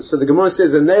Oragonus. So the Gemara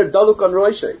says, daluk on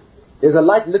roishay. There's a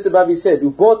light lit above his head.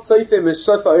 With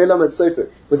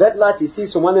that light he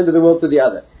sees from one end of the world to the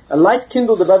other. A light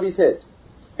kindled above his head.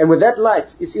 And with that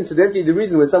light, it's incidentally the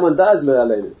reason when someone dies,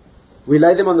 we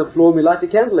lay them on the floor and we light a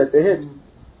candle at their head.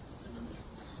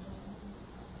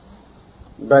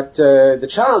 But the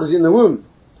child is in the womb.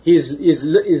 He's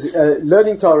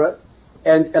learning Torah,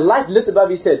 and a light lit above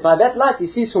his head. By that light, he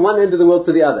sees from one end of the world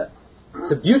to the other.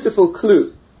 It's a beautiful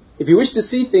clue. If you wish to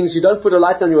see things, you don't put a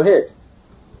light on your head.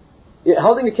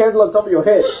 Holding a candle on top of your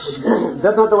head,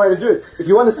 that's not the way to do it. If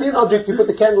you want to see an object, you put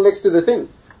the candle next to the thing.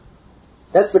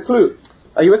 That's the clue.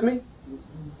 Are you with me?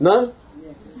 No?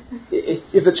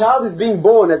 If the child is being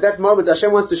born at that moment,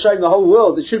 Hashem wants to show him the whole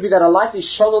world. It should be that a light is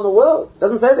shone on the world. It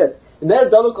doesn't say that. In there,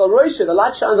 Daluk al Roisha, the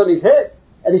light shines on his head,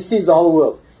 and he sees the whole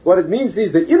world. What it means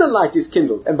is the inner light is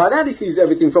kindled, and by that he sees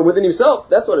everything from within himself.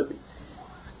 That's what it means.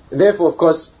 And therefore, of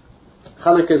course,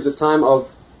 Chanukah is the time of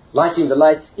lighting the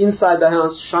lights inside the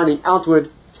house, shining outward,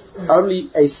 only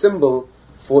a symbol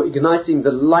for igniting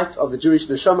the light of the Jewish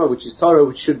neshama, which is Torah,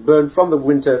 which should burn from the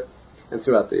winter and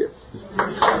throughout the year.